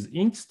dropping these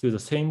inks to the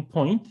same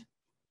point,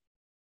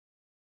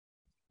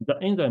 the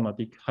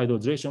enzymatic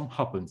hydrogenation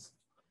happens.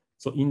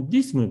 So in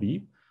this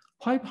movie,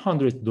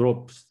 500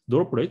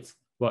 droplets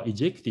were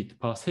ejected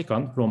per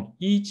second from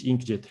each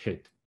inkjet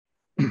head.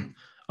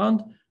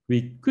 And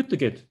we could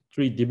get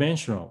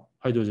three-dimensional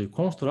hydrogen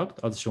construct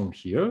as shown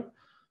here.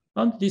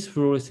 And this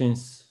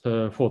fluorescence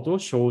photo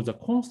shows the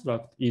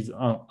construct is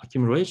an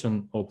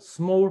accumulation of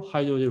small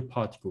hydrogen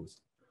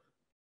particles.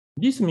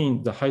 This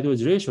means the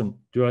hydrogenation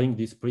during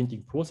this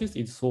printing process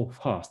is so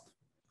fast.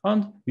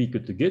 And we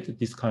could get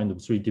this kind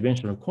of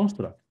three-dimensional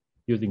construct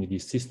using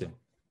this system.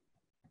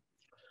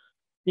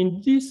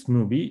 In this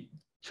movie,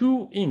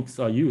 two inks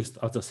are used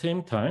at the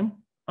same time,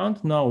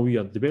 and now we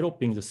are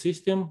developing the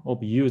system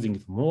of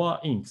using more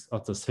inks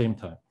at the same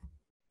time.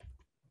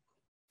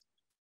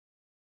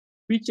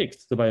 We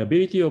checked the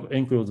viability of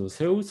enclosed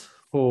cells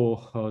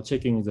for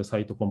checking the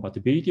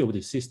cytocompatibility of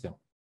the system.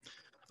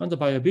 And the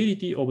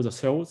viability of the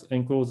cells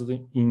enclosed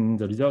in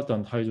the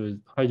resultant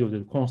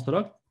hydrogen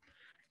construct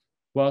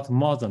was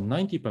more than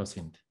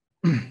 90%.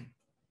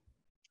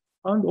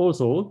 And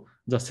also,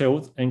 the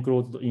cells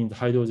enclosed in the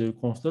hydrogen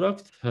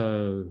construct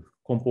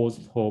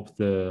composed of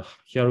the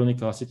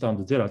hyaluronic acid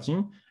and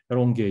gelatin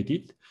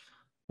elongated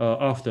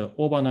after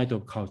overnight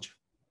of culture.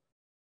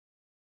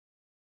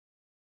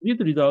 This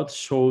result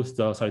shows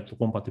the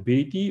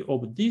cytocompatibility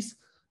of this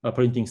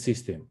printing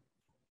system.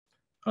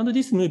 And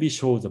this movie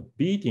shows a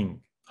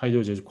beating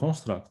hydrogen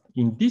construct.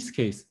 In this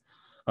case,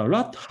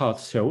 rat heart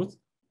cells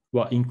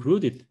were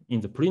included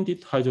in the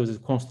printed hydrogen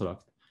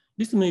construct.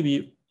 This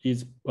movie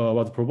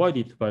was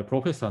provided by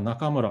Professor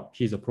Nakamura.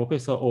 He's a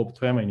professor of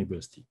Toyama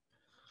University.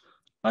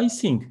 I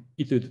think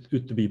it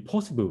would be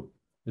possible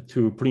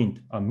to print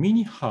a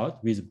mini heart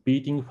with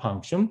beating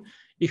function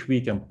if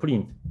we can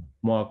print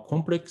more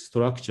complex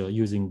structure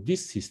using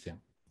this system.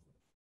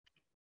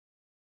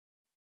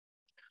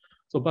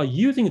 So by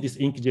using this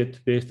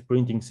inkjet-based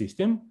printing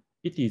system,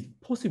 it is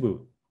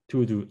possible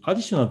to do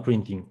additional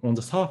printing on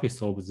the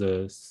surface of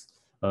the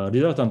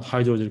resultant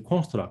hydrogen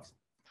construct.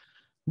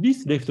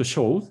 This left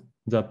shows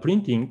the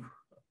printing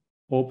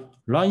of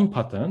line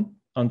pattern,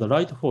 and the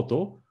right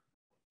photo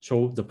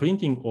shows the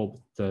printing of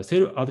the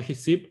cell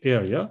adhesive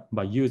area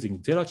by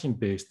using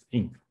gelatin-based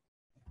ink.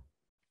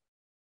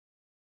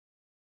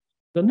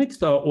 The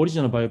next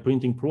original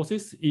bioprinting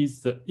process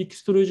is the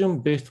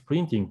extrusion-based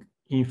printing,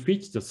 in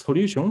which the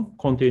solution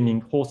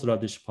containing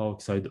horseradish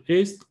peroxide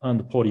S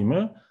and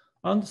polymer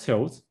and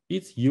cells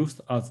is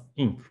used as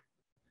ink.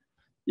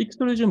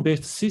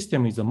 Extrusion-based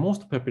system is the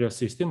most popular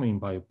system in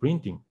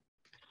bioprinting.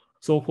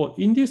 So for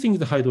inducing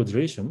the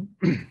hydrogenation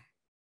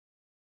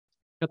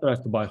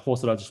catalyzed by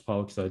horseradish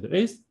peroxide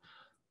S,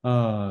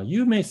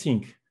 you may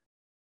think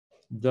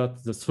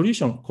that the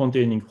solution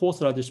containing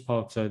horseradish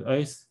peroxide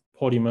S,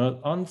 polymer,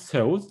 and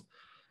cells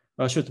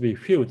should be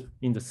filled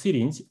in the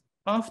syringe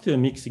after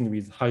mixing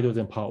with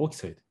hydrogen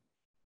peroxide.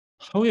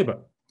 However,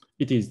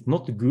 it is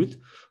not good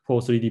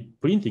for 3D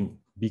printing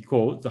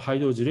because the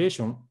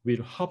hydrogenation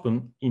will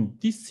happen in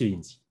this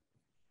syringe.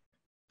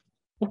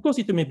 Of course,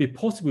 it may be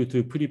possible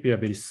to prepare a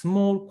very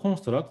small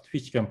construct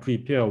which can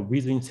prepare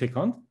within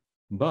seconds,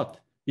 but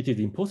it is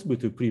impossible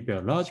to prepare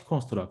a large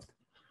construct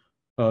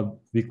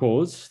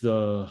because,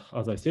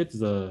 as I said,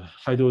 the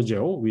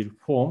hydrogel will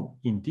form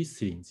in this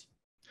syringe.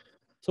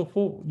 So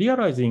for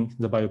realizing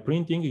the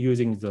bioprinting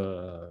using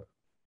the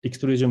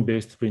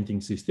extrusion-based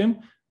printing system,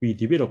 we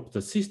developed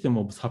the system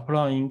of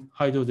supplying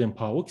hydrogen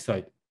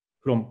peroxide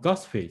from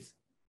gas phase.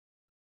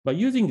 By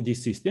using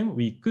this system,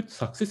 we could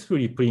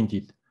successfully print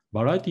a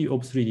variety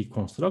of 3D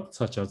constructs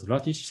such as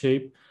lattice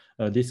shape,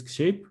 disc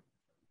shape,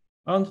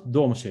 and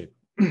dome shape,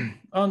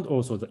 and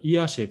also the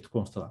ear-shaped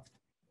construct.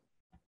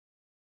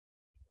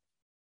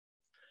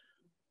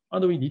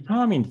 And we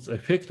determined the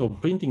effect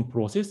of printing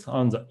process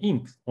on the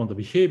ink on the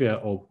behavior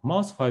of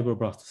mouse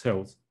fibroblast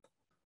cells.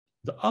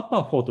 The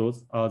upper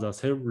photos are the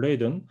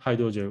cell-laden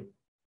hydrogel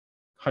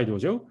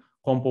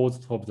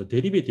composed of the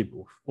derivative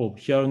of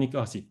hyaluronic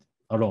acid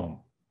alone.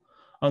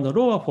 And the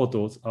lower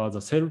photos are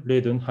the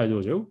cell-laden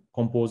hydrogel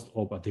composed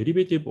of a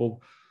derivative of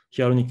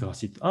hyaluronic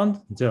acid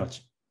and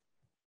gelatin.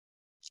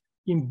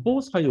 In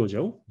both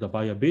hydrogel, the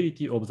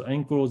viability of the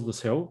enclosed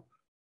cell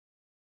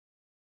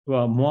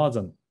were more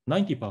than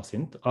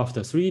 90%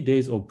 after 3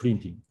 days of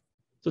printing.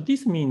 So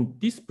this means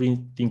this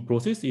printing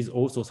process is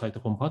also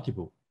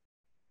cytocompatible.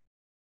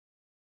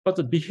 But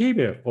the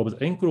behavior of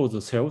the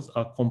enclosed cells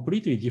are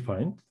completely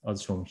different,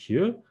 as shown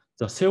here.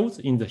 The cells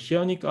in the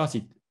hyaluronic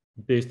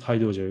acid-based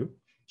hydrogel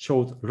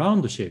showed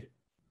round shape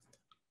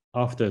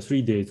after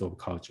 3 days of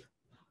culture.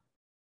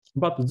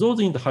 But those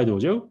in the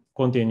hydrogel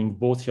containing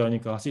both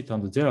hyaluronic acid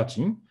and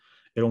gelatin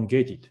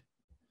elongated.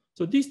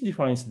 So this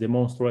difference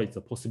demonstrates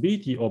the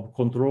possibility of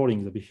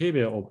controlling the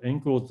behavior of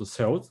enclosed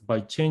cells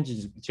by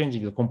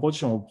changing the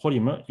composition of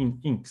polymer in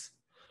inks.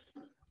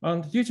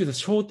 And due to the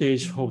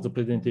shortage of the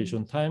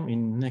presentation time,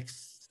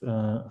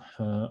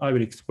 I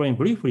will explain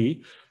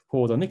briefly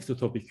for the next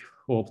topic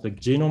of the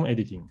genome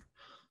editing.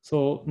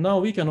 So now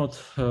we cannot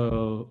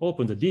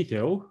open the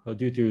detail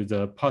due to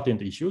the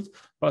patent issues,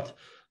 but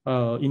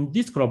In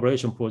this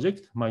collaboration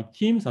project, my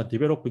teams are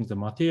developing the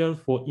material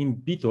for in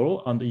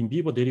vitro and in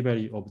vivo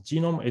delivery of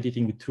genome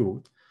editing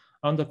tool.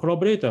 And the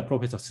collaborator,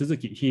 Professor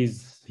Suzuki,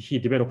 he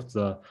developed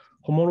the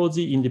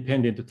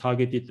homology-independent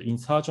targeted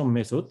insertion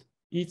method,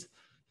 is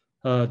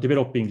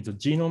developing the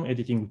genome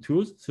editing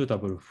tools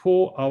suitable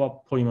for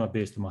our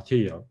polymer-based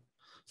material.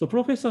 So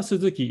Professor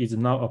Suzuki is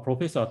now a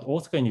professor at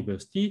Osaka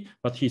University,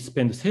 but he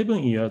spent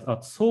 7 years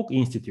at Salk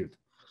Institute.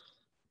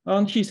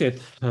 And he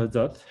said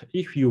that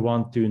if you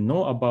want to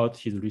know about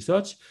his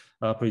research,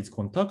 please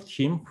contact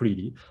him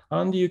freely.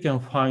 And you can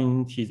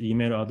find his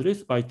email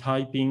address by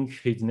typing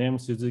his name,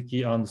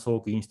 Suzuki, and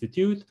Salk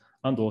Institute,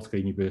 and Osaka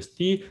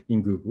University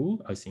in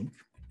Google, I think.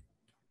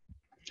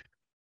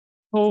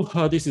 So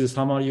this is a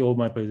summary of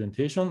my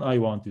presentation. I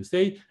want to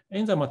say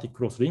enzymatic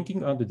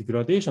cross-linking and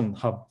degradation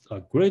have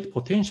a great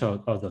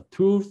potential as a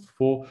tool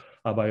for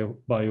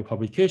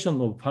biofabrication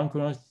of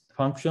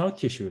functional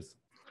tissues.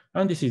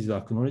 And this is the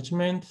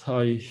acknowledgement.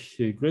 I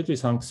greatly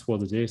thanks for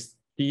the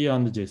JST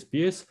and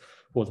JSPS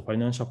for the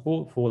financial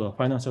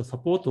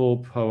support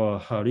of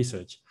our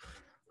research.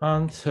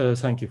 And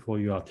thank you for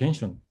your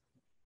attention.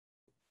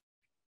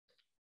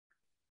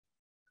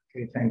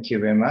 Okay, thank you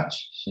very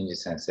much, Shinji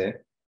Sensei.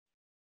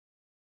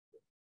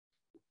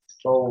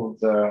 So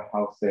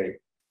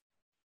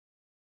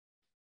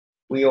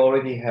we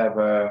already have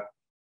a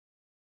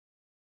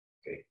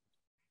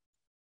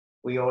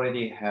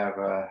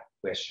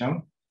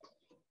question.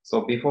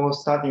 So before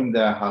starting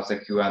the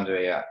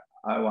Q&A,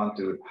 I want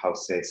to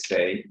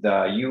say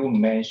that you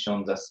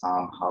mentioned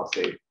some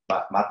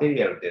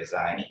material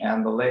design,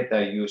 and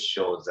later you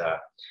show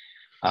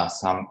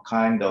some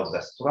kind of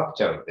the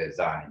structural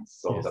design.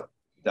 So yes,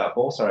 the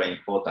both are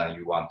important.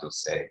 You want to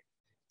say.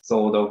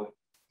 So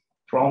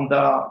from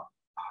the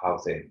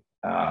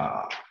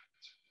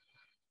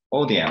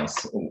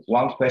audience,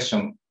 one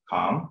question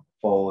comes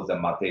for the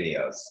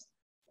materials.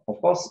 Of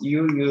course,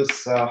 you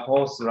use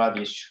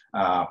horseradish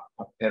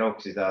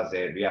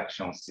peroxidase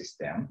reaction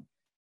system.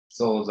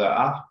 So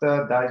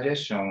after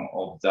digestion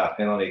of the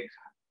phenolic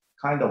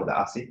kind of the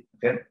acid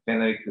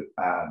phenolic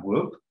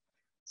group,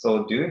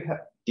 so do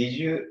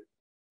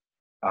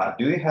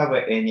you have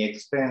any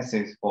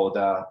experiences for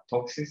the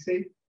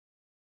toxicity?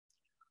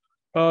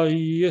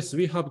 Yes,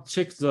 we have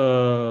checked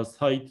the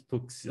site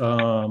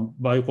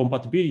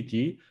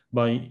biocompatibility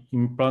by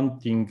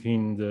implanting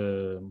in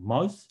the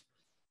mouse.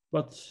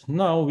 But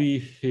now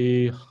we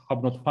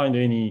have not found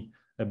any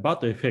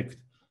bad effect.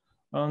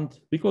 And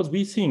because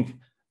we think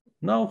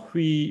now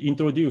we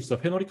introduce the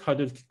phenolic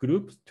hydrolytic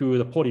group to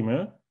the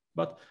polymer,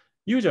 but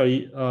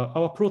usually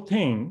our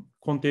protein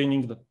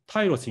containing the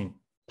tyrosine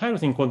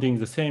contains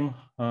the same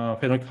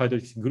phenolic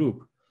hydrolytic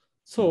group.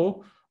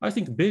 So I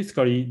think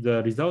basically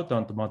the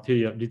resultant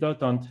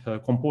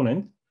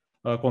component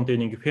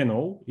containing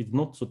phenol is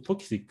not so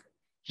toxic.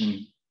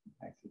 I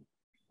see.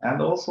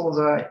 And also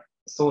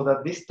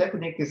this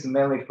technique is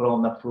mainly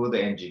from the food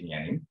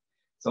engineering.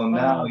 So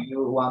now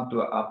you want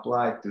to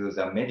apply to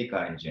the medical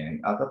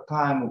engineering. At the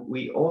time,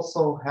 we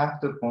also have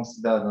to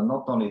consider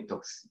not only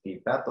toxicity,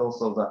 but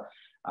also the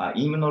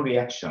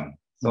immunoreaction.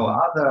 So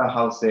other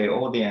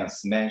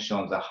audience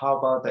mentions how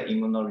about the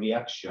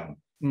immunoreaction?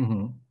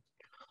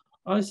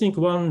 I think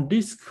one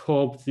risk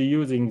of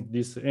using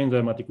this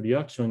enzymatic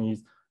reaction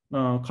is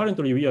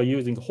currently we are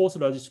using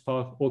horseradish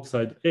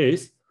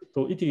peroxidase.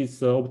 So it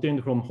is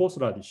obtained from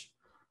horseradish.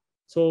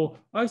 So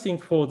I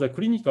think for the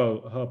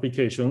clinical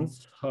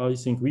applications, I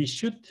think we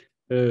should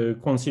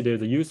consider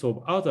the use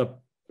of other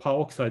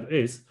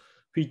peroxidase,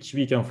 which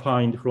we can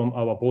find from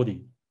our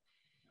body.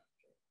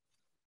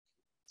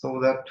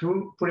 So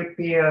to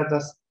prepare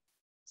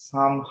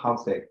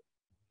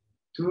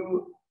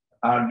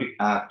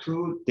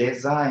to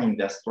design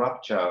the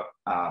structure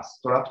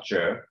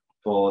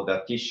for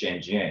the tissue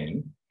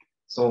engineering.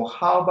 So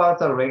how about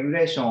the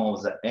regulation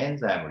of the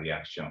enzyme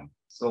reaction?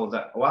 So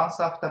that once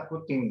after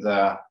putting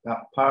the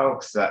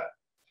peroxidase,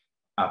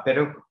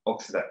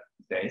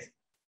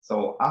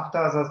 so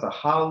after that,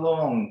 how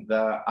long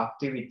the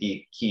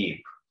activity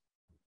keep?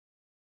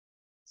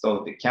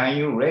 So can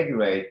you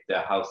regulate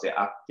the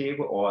active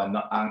or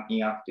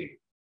inactive?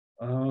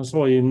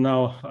 Sorry,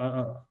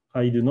 now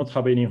I do not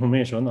have any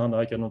information and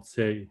I cannot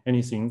say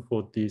anything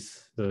for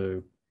this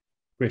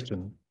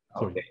question.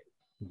 Sorry. Okay.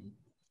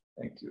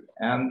 Thank you.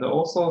 And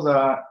also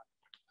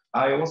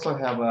I also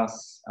have a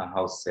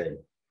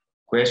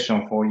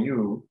question for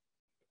you.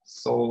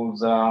 So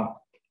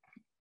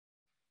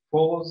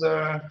for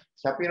the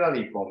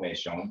capillary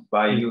formation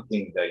by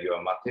using your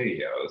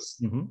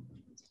materials,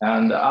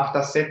 and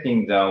after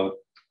setting the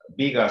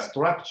bigger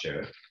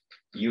structure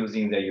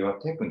using your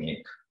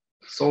technique,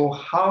 so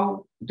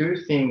how do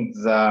you think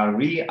the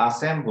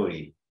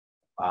reassembly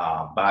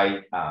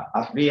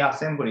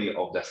reassembly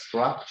of the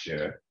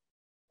structure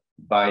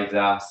by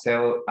the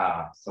cell,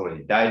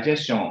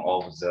 digestion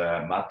of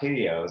the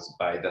materials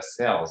by the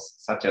cells,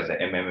 such as the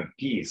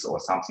MMPs or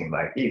something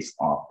like this,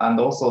 and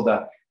also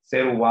the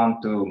cell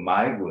want to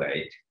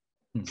migrate.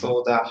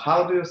 So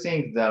how do you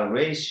think the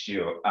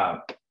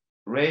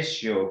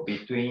ratio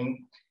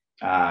between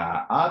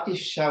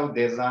artificial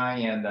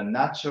design and the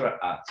natural,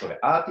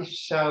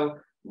 artificial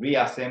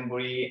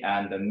reassembly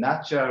and the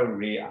natural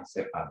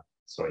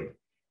reassembly,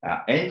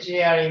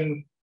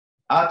 engineering,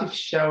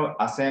 artificial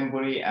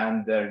assembly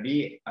and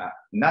the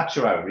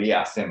natural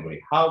reassembly.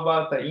 How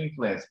about the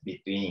influence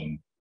between?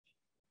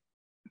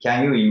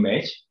 Can you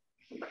imagine?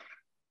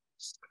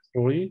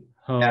 Sorry?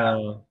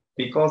 Yeah,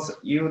 because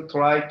you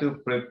try to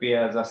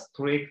prepare the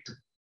strict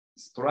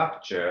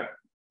structure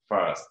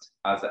first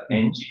as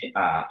an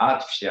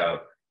artificial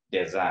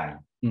design,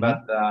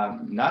 but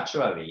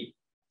naturally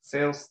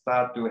cells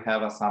start to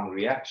have some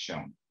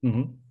reaction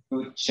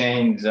to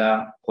change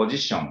the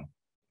position.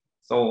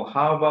 So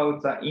how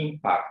about the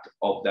impact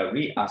of the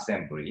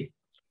reassembly?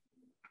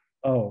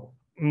 Oh,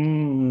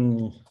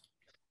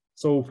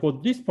 so for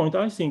this point,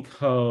 I think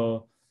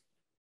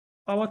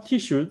our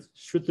tissues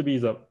should be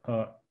the,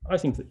 I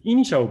think, the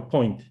initial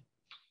point.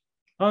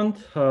 And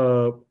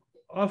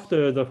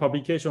after the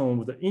fabrication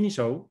of the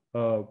initial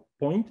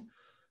point,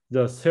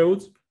 the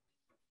cells,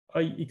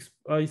 I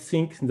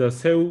think the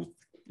cell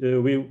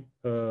will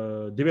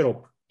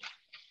develop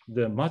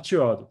the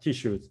matured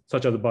tissues,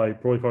 such as by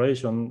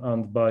proliferation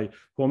and by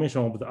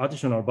formation of the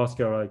additional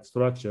vascular-like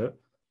structure.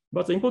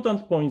 But the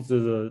important point is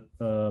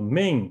the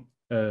main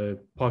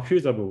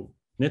perfusable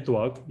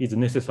network is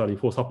necessary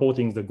for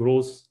supporting the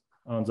growth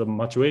and the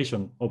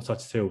maturation of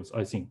such cells,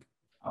 I think.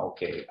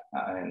 Okay,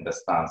 I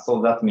understand.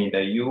 So that means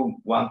that you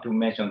want to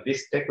mention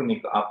this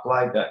technique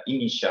apply the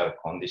initial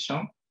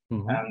condition,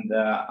 and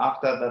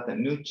after that, the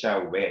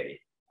neutral way,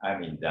 I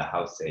mean,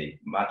 how say,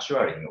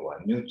 maturing or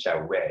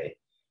neutral way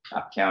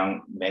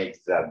can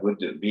make the good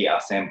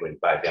reassembly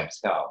by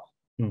themselves.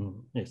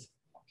 Yes.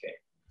 Okay.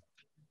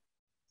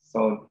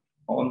 So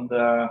on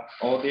the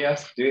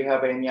audience, do you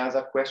have any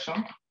other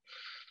question?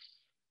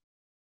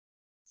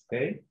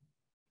 Okay.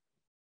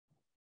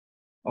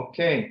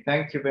 Okay,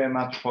 thank you very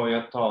much for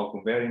your talk.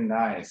 Very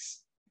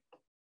nice.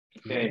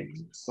 Okay,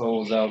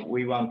 so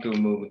we want to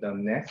move the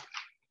next.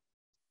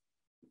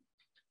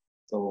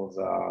 So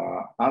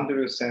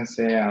Andrew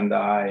Sensei and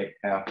I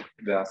have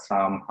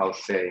some,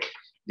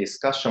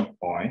 discussion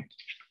point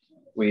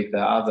with the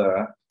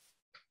other,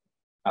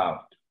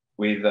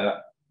 with the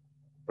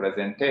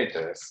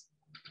presentators.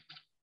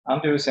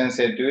 Andrew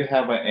Sensei, do you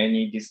have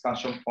any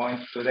discussion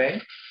point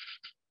today?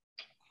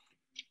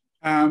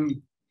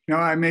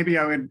 No, maybe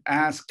I would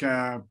ask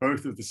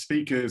both of the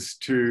speakers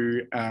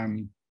to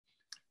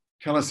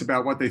tell us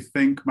about what they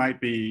think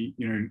might be,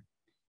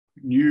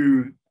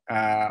 new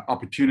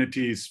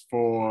opportunities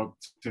for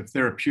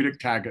therapeutic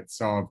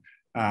targets of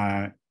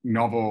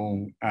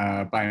novel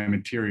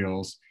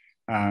biomaterials.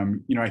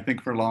 I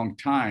think for a long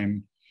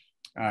time,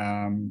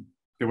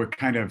 there were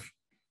kind of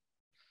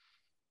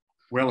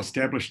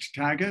well-established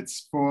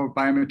targets for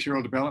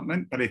biomaterial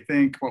development, but I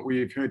think what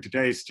we've heard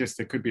today is just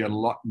there could be a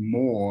lot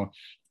more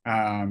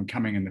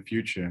coming in the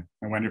future.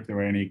 I wonder if there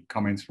were any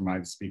comments from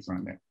either speaker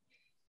on that.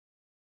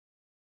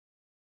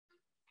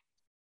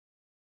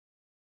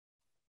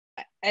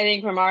 I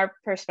think from our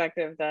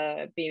perspective,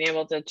 being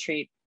able to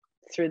treat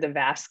through the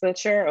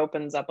vasculature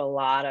opens up a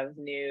lot of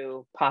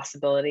new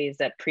possibilities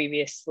that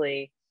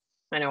previously,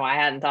 I know I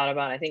hadn't thought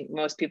about. I think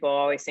most people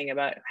always think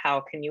about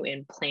how can you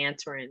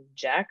implant or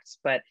inject,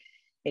 but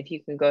if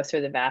you can go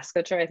through the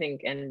vasculature, I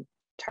think, and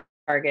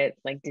target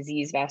like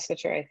disease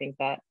vasculature, I think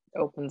that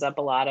opens up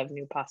a lot of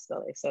new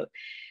possibilities. So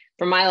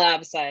from my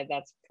lab side,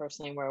 that's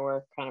personally where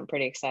we're kind of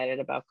pretty excited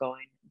about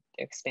going,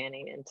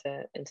 expanding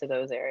into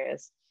those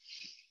areas.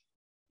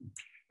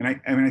 And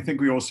I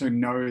think we also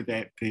know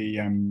that the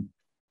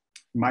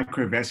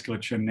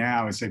microvasculature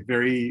now is a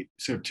very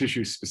sort of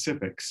tissue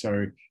specific.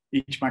 So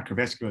each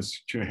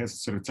microvasculature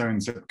has sort of its own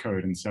zip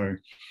code. And so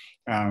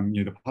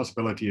the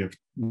possibility of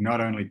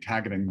not only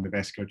targeting the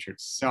vasculature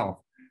itself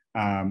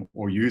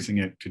or using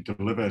it to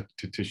deliver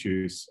to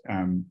tissues,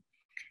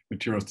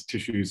 materials to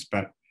tissues,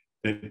 but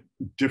the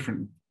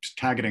different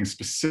targeting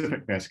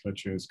specific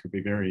vasculatures could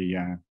be very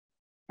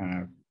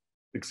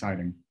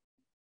exciting.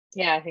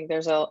 Yeah, I think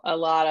there's a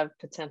lot of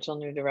potential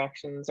new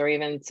directions or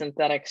even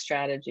synthetic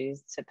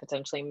strategies to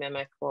potentially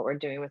mimic what we're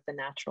doing with the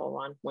natural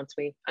one once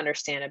we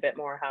understand a bit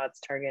more how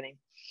it's targeting.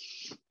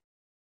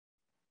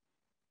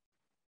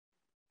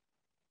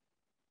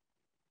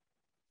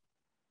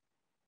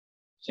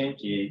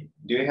 Shinji,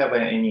 do you have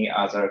any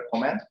other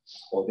comment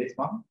for this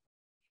one?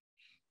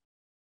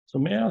 So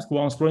may I ask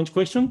one strange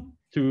question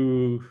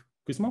to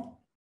Kusma?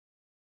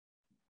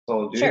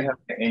 So do you have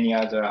any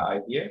other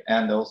idea?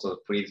 And also,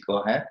 please go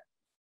ahead.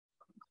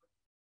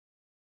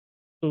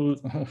 So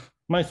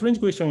my strange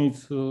question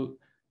is,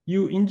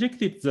 you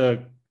injected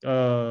the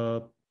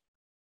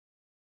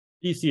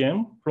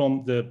ECM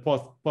from the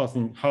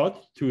person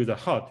heart to the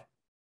heart.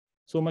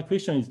 So my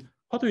question is,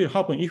 what will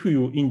happen if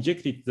you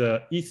injected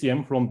the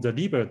ECM from the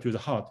liver to the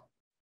heart?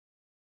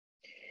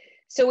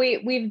 So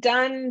we've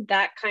done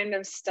that kind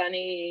of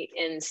study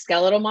in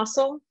skeletal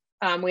muscle.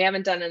 We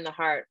haven't done in the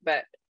heart,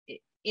 but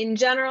in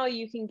general,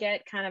 you can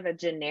get kind of a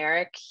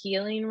generic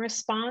healing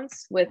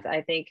response with,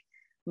 I think,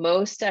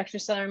 most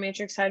extracellular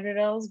matrix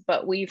hydrogels,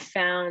 but we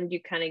found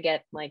you kind of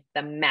get like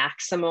the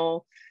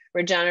maximal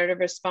regenerative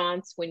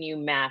response when you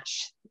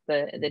match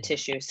the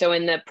tissue. So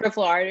in the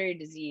peripheral artery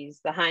disease,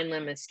 the hind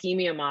limb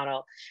ischemia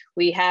model,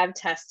 we have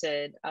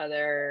tested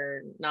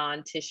other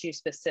non-tissue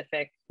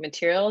specific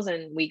materials,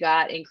 and we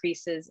got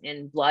increases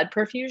in blood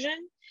perfusion,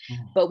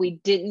 but we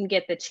didn't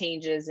get the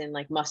changes in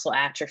like muscle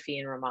atrophy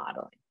and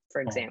remodeling, for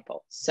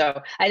example.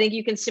 So I think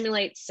you can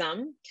simulate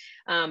some,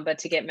 but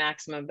to get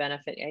maximum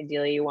benefit,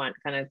 ideally you want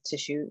kind of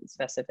tissue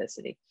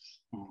specificity.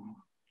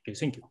 Okay,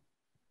 thank you.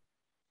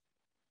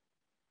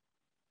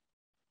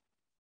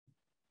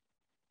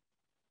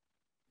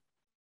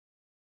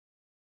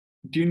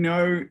 Do you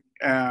know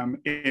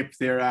if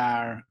there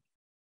are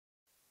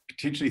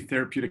potentially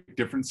therapeutic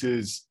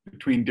differences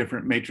between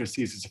different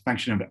matrices as a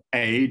function of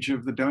age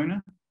of the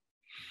donor?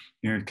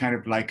 You know, kind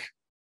of like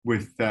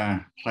with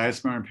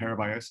plasma and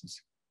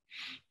parabiosis?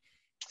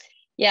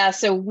 Yeah,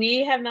 so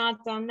we have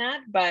not done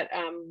that, but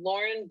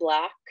Lauren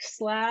Black's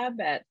lab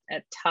at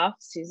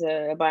Tufts, he's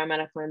a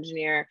biomedical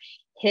engineer,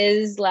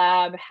 his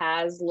lab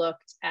has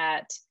looked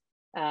at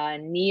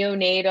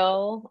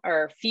neonatal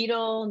or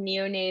fetal,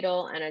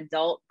 neonatal, and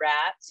adult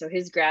rats. So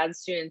his grad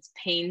students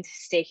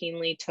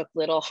painstakingly took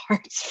little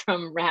hearts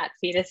from rat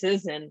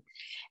fetuses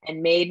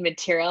and made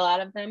material out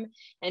of them,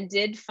 and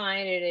did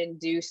find it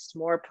induced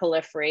more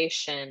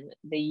proliferation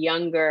the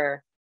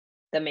younger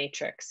the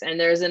matrix. And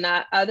there's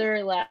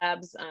other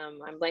labs,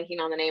 I'm blanking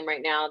on the name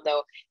right now,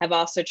 though, have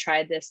also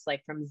tried this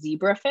like from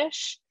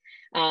zebrafish.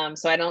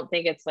 So I don't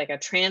think it's like a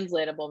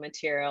translatable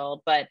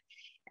material, but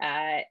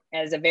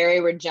as a very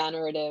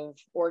regenerative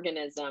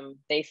organism,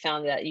 they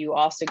found that you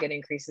also get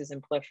increases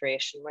in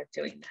proliferation with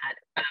doing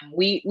that.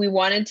 We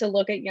wanted to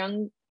look at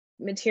young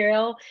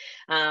material.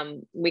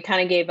 We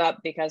kind of gave up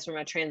because from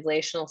a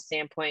translational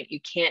standpoint, you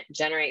can't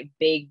generate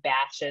big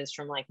batches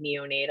from like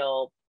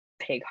neonatal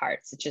pig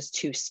hearts. It's just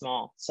too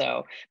small.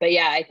 So, but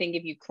yeah, I think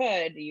if you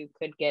could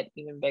get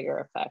even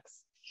bigger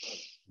effects.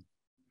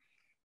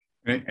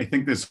 I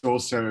think there's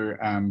also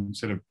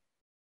sort of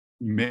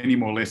many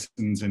more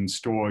lessons in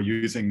store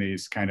using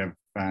these kind of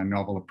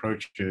novel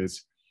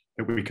approaches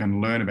that we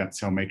can learn about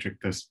cell matrix,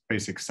 this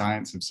basic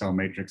science of cell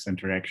matrix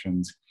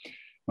interactions.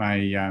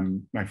 My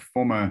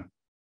former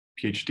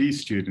PhD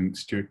student,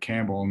 Stuart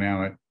Campbell,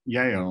 now at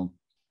Yale,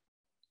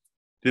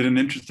 did an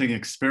interesting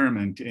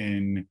experiment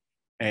in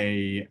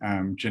a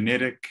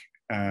genetic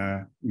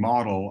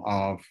model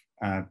of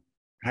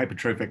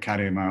hypertrophic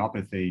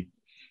cardiomyopathy.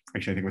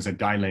 Actually, I think it was a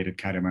dilated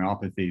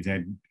cardiomyopathy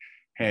that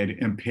had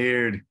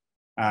impaired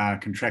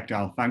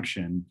contractile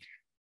function,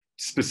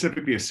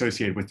 specifically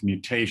associated with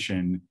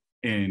mutation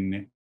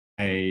in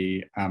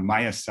a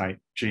myocyte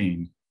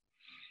gene.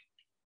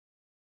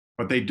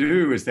 What they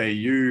do is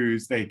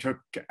they took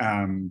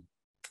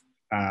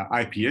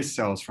iPS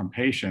cells from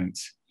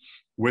patients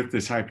with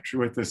this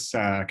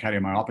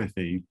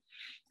cardiomyopathy,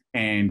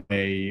 and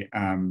they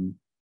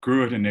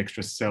grew it in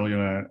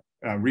extracellular,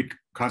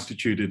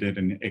 reconstituted it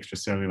in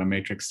extracellular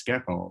matrix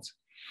scaffolds.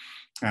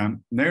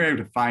 They were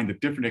able to find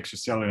that different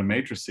extracellular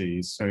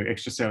matrices, so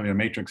extracellular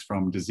matrix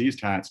from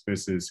diseased hearts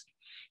versus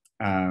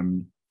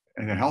the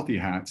healthy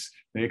hearts,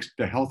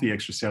 the healthy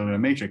extracellular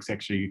matrix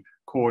actually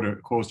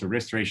caused a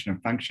restoration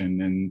of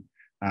function in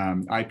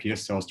iPS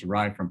cells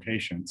derived from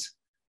patients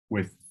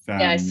with.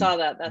 Yeah, I saw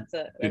that.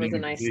 That was a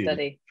nice disease.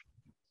 Study.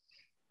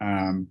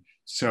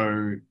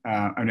 So,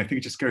 and I think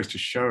it just goes to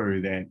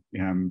show that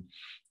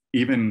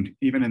even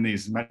in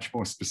these much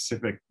more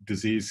specific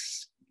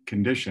disease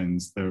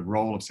conditions, the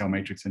role of cell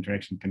matrix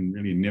interaction can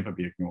really never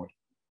be ignored.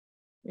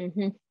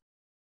 Mm-hmm.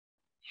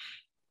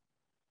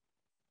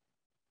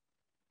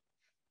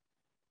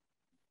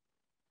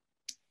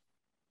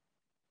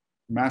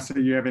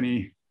 Masa, you have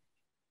any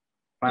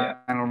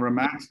final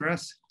remarks for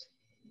us?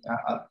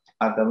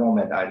 At the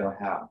moment, I don't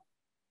have.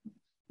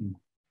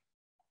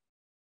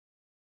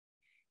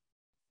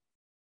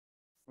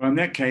 Well, in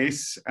that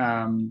case,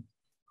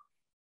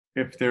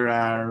 if there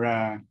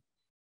are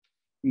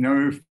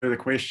no further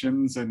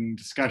questions and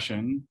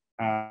discussion,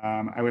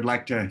 I would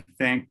like to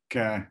thank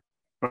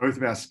both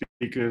of our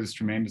speakers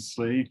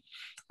tremendously.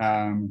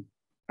 I'd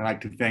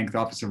like to thank the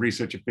Office of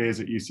Research Affairs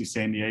at UC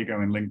San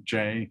Diego and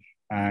LINK-J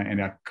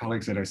and our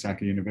colleagues at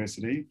Osaka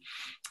University,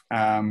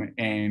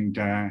 and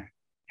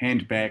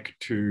hand back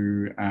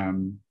to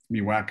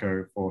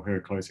Miwako for her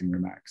closing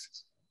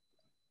remarks.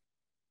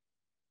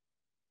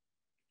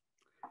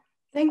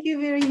 Thank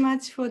you very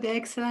much for the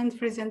excellent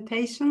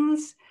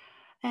presentations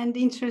and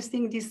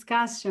interesting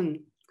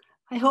discussion.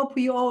 I hope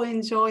you all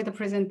enjoy the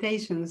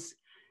presentations.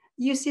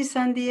 UC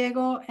San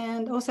Diego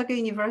and Osaka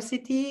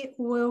University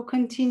will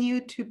continue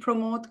to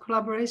promote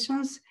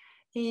collaborations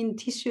in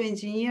tissue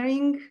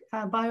engineering,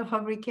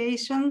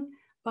 biofabrication,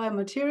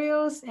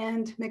 biomaterials,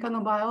 and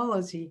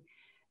mechanobiology.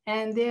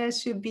 And there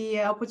should be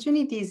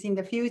opportunities in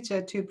the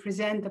future to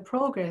present the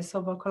progress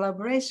of our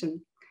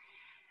collaboration.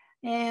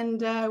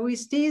 And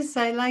with this,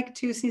 I'd like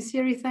to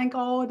sincerely thank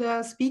all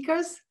the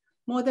speakers,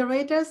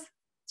 moderators,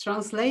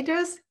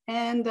 translators,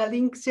 and the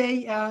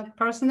LINK-J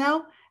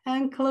personnel,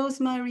 and close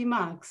my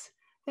remarks.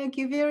 Thank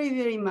you very,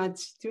 very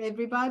much to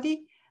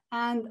everybody.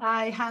 And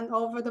I hand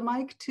over the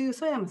mic to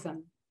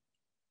Soyama-san.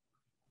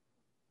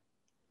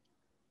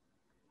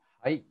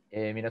 はい、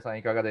皆さん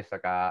いかがでし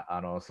たか。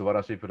素晴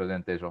らしいプレゼ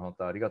ンテーション、本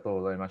当ありがと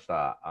うございまし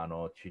た。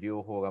治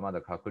療法がま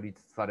だ確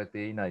立され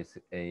ていない、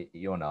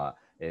ような、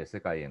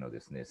世界へので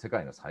すね、世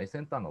界の最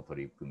先端の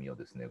取り組みを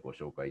ですね、ご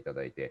紹介いた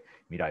だいて、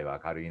未来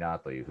は明るいな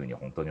というふうに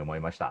本当に思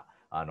いました。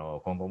今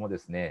後もで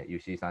すね、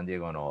UC サンディエ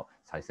ゴの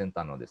最先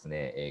端のです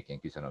ね、研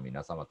究者の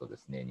皆様とで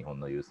すね、日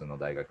本の有数の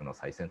大学の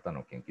最先端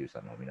の研究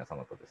者の皆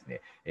様とです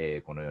ね、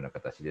このような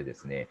形でで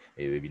すね、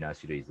ウェビナー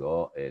シリーズ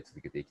を、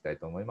続けていきたい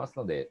と思います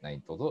ので、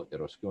何卒よ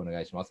ろしくお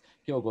願いします。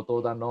今日ご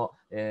登壇の、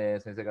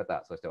先生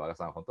方、そして和賀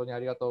さん、本当にあ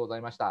りがとうござ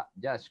いました。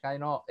じゃあ、司会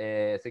の、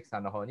関さ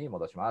んの方に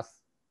戻しま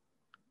す。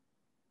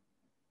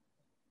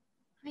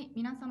はい、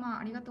皆様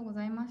ありがとうご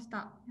ざいまし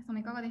た。皆様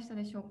いかがでした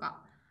でしょう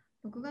か。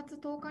6月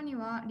10日に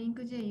は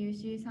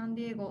LINK-J&UC サン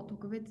ディエゴ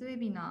特別ウェ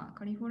ビナー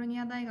カリフォルニ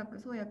ア大学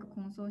創薬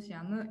コンソーシ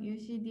アム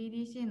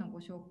UCDDC のご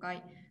紹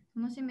介、そ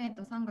の使命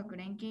と産学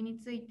連携に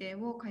ついて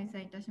を開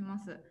催いたしま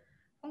す。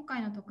今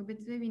回の特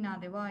別ウェビナー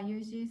では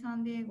UC サ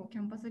ンディエゴキ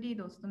ャンパスリー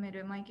ドを務め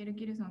るマイケル・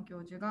ギルソン教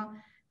授が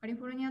カリ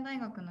フォルニア大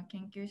学の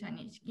研究者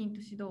に資金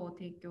と指導を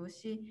提供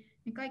し、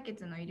未解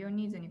決の医療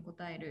ニーズに応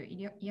える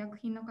医薬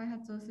品の開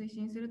発を推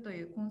進すると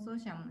いうコンソー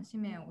シアムの使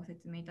命をご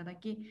説明いただ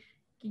き、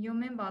企業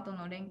メンバーと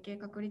の連携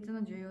確立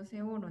の重要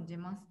性を論じ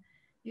ます。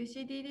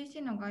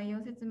UCDDC の概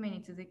要説明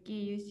に続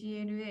き、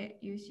UCLA、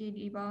UC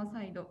リバー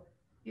サイド、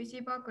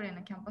UC バークレー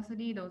のキャンパス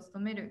リードを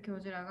務める教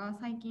授らが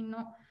最近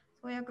の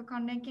創薬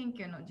関連研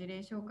究の事例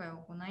紹介を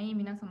行い、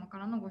皆様か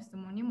らのご質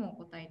問にもお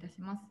答えいた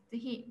します。ぜ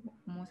ひ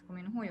お申し込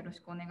みの方よろし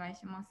くお願い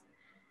します。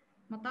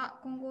また、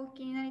今後お聞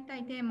きになりた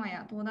いテーマ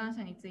や登壇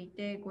者につい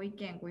てご意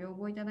見、ご要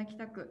望いただき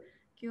たく、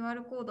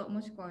QR コード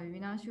もしくはウェビ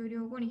ナー終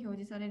了後に表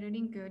示される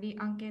リンクより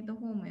アンケート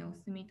フォームへお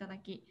進みいただ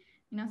き、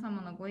皆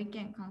様のご意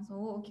見、感想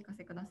をお聞か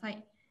せくださ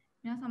い。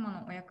皆様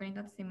のお役に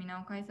立つセミナ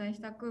ーを開催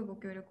したく、ご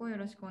協力をよ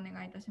ろしくお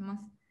願いいたしま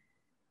す。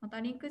また、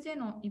LINK-J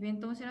のイベン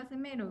トお知らせ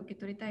メールを受け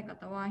取りたい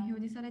方は、表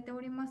示されて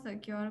おります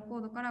QR コ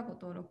ードからご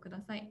登録く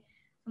ださい。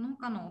その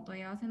他のお問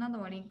い合わせなど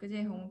は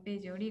LINK-J ホームペー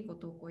ジよりご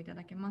投稿いた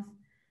だけます。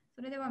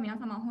それでは皆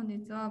様、本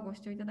日はご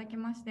視聴いただき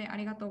ましてあ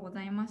りがとうご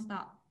ざいまし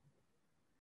た。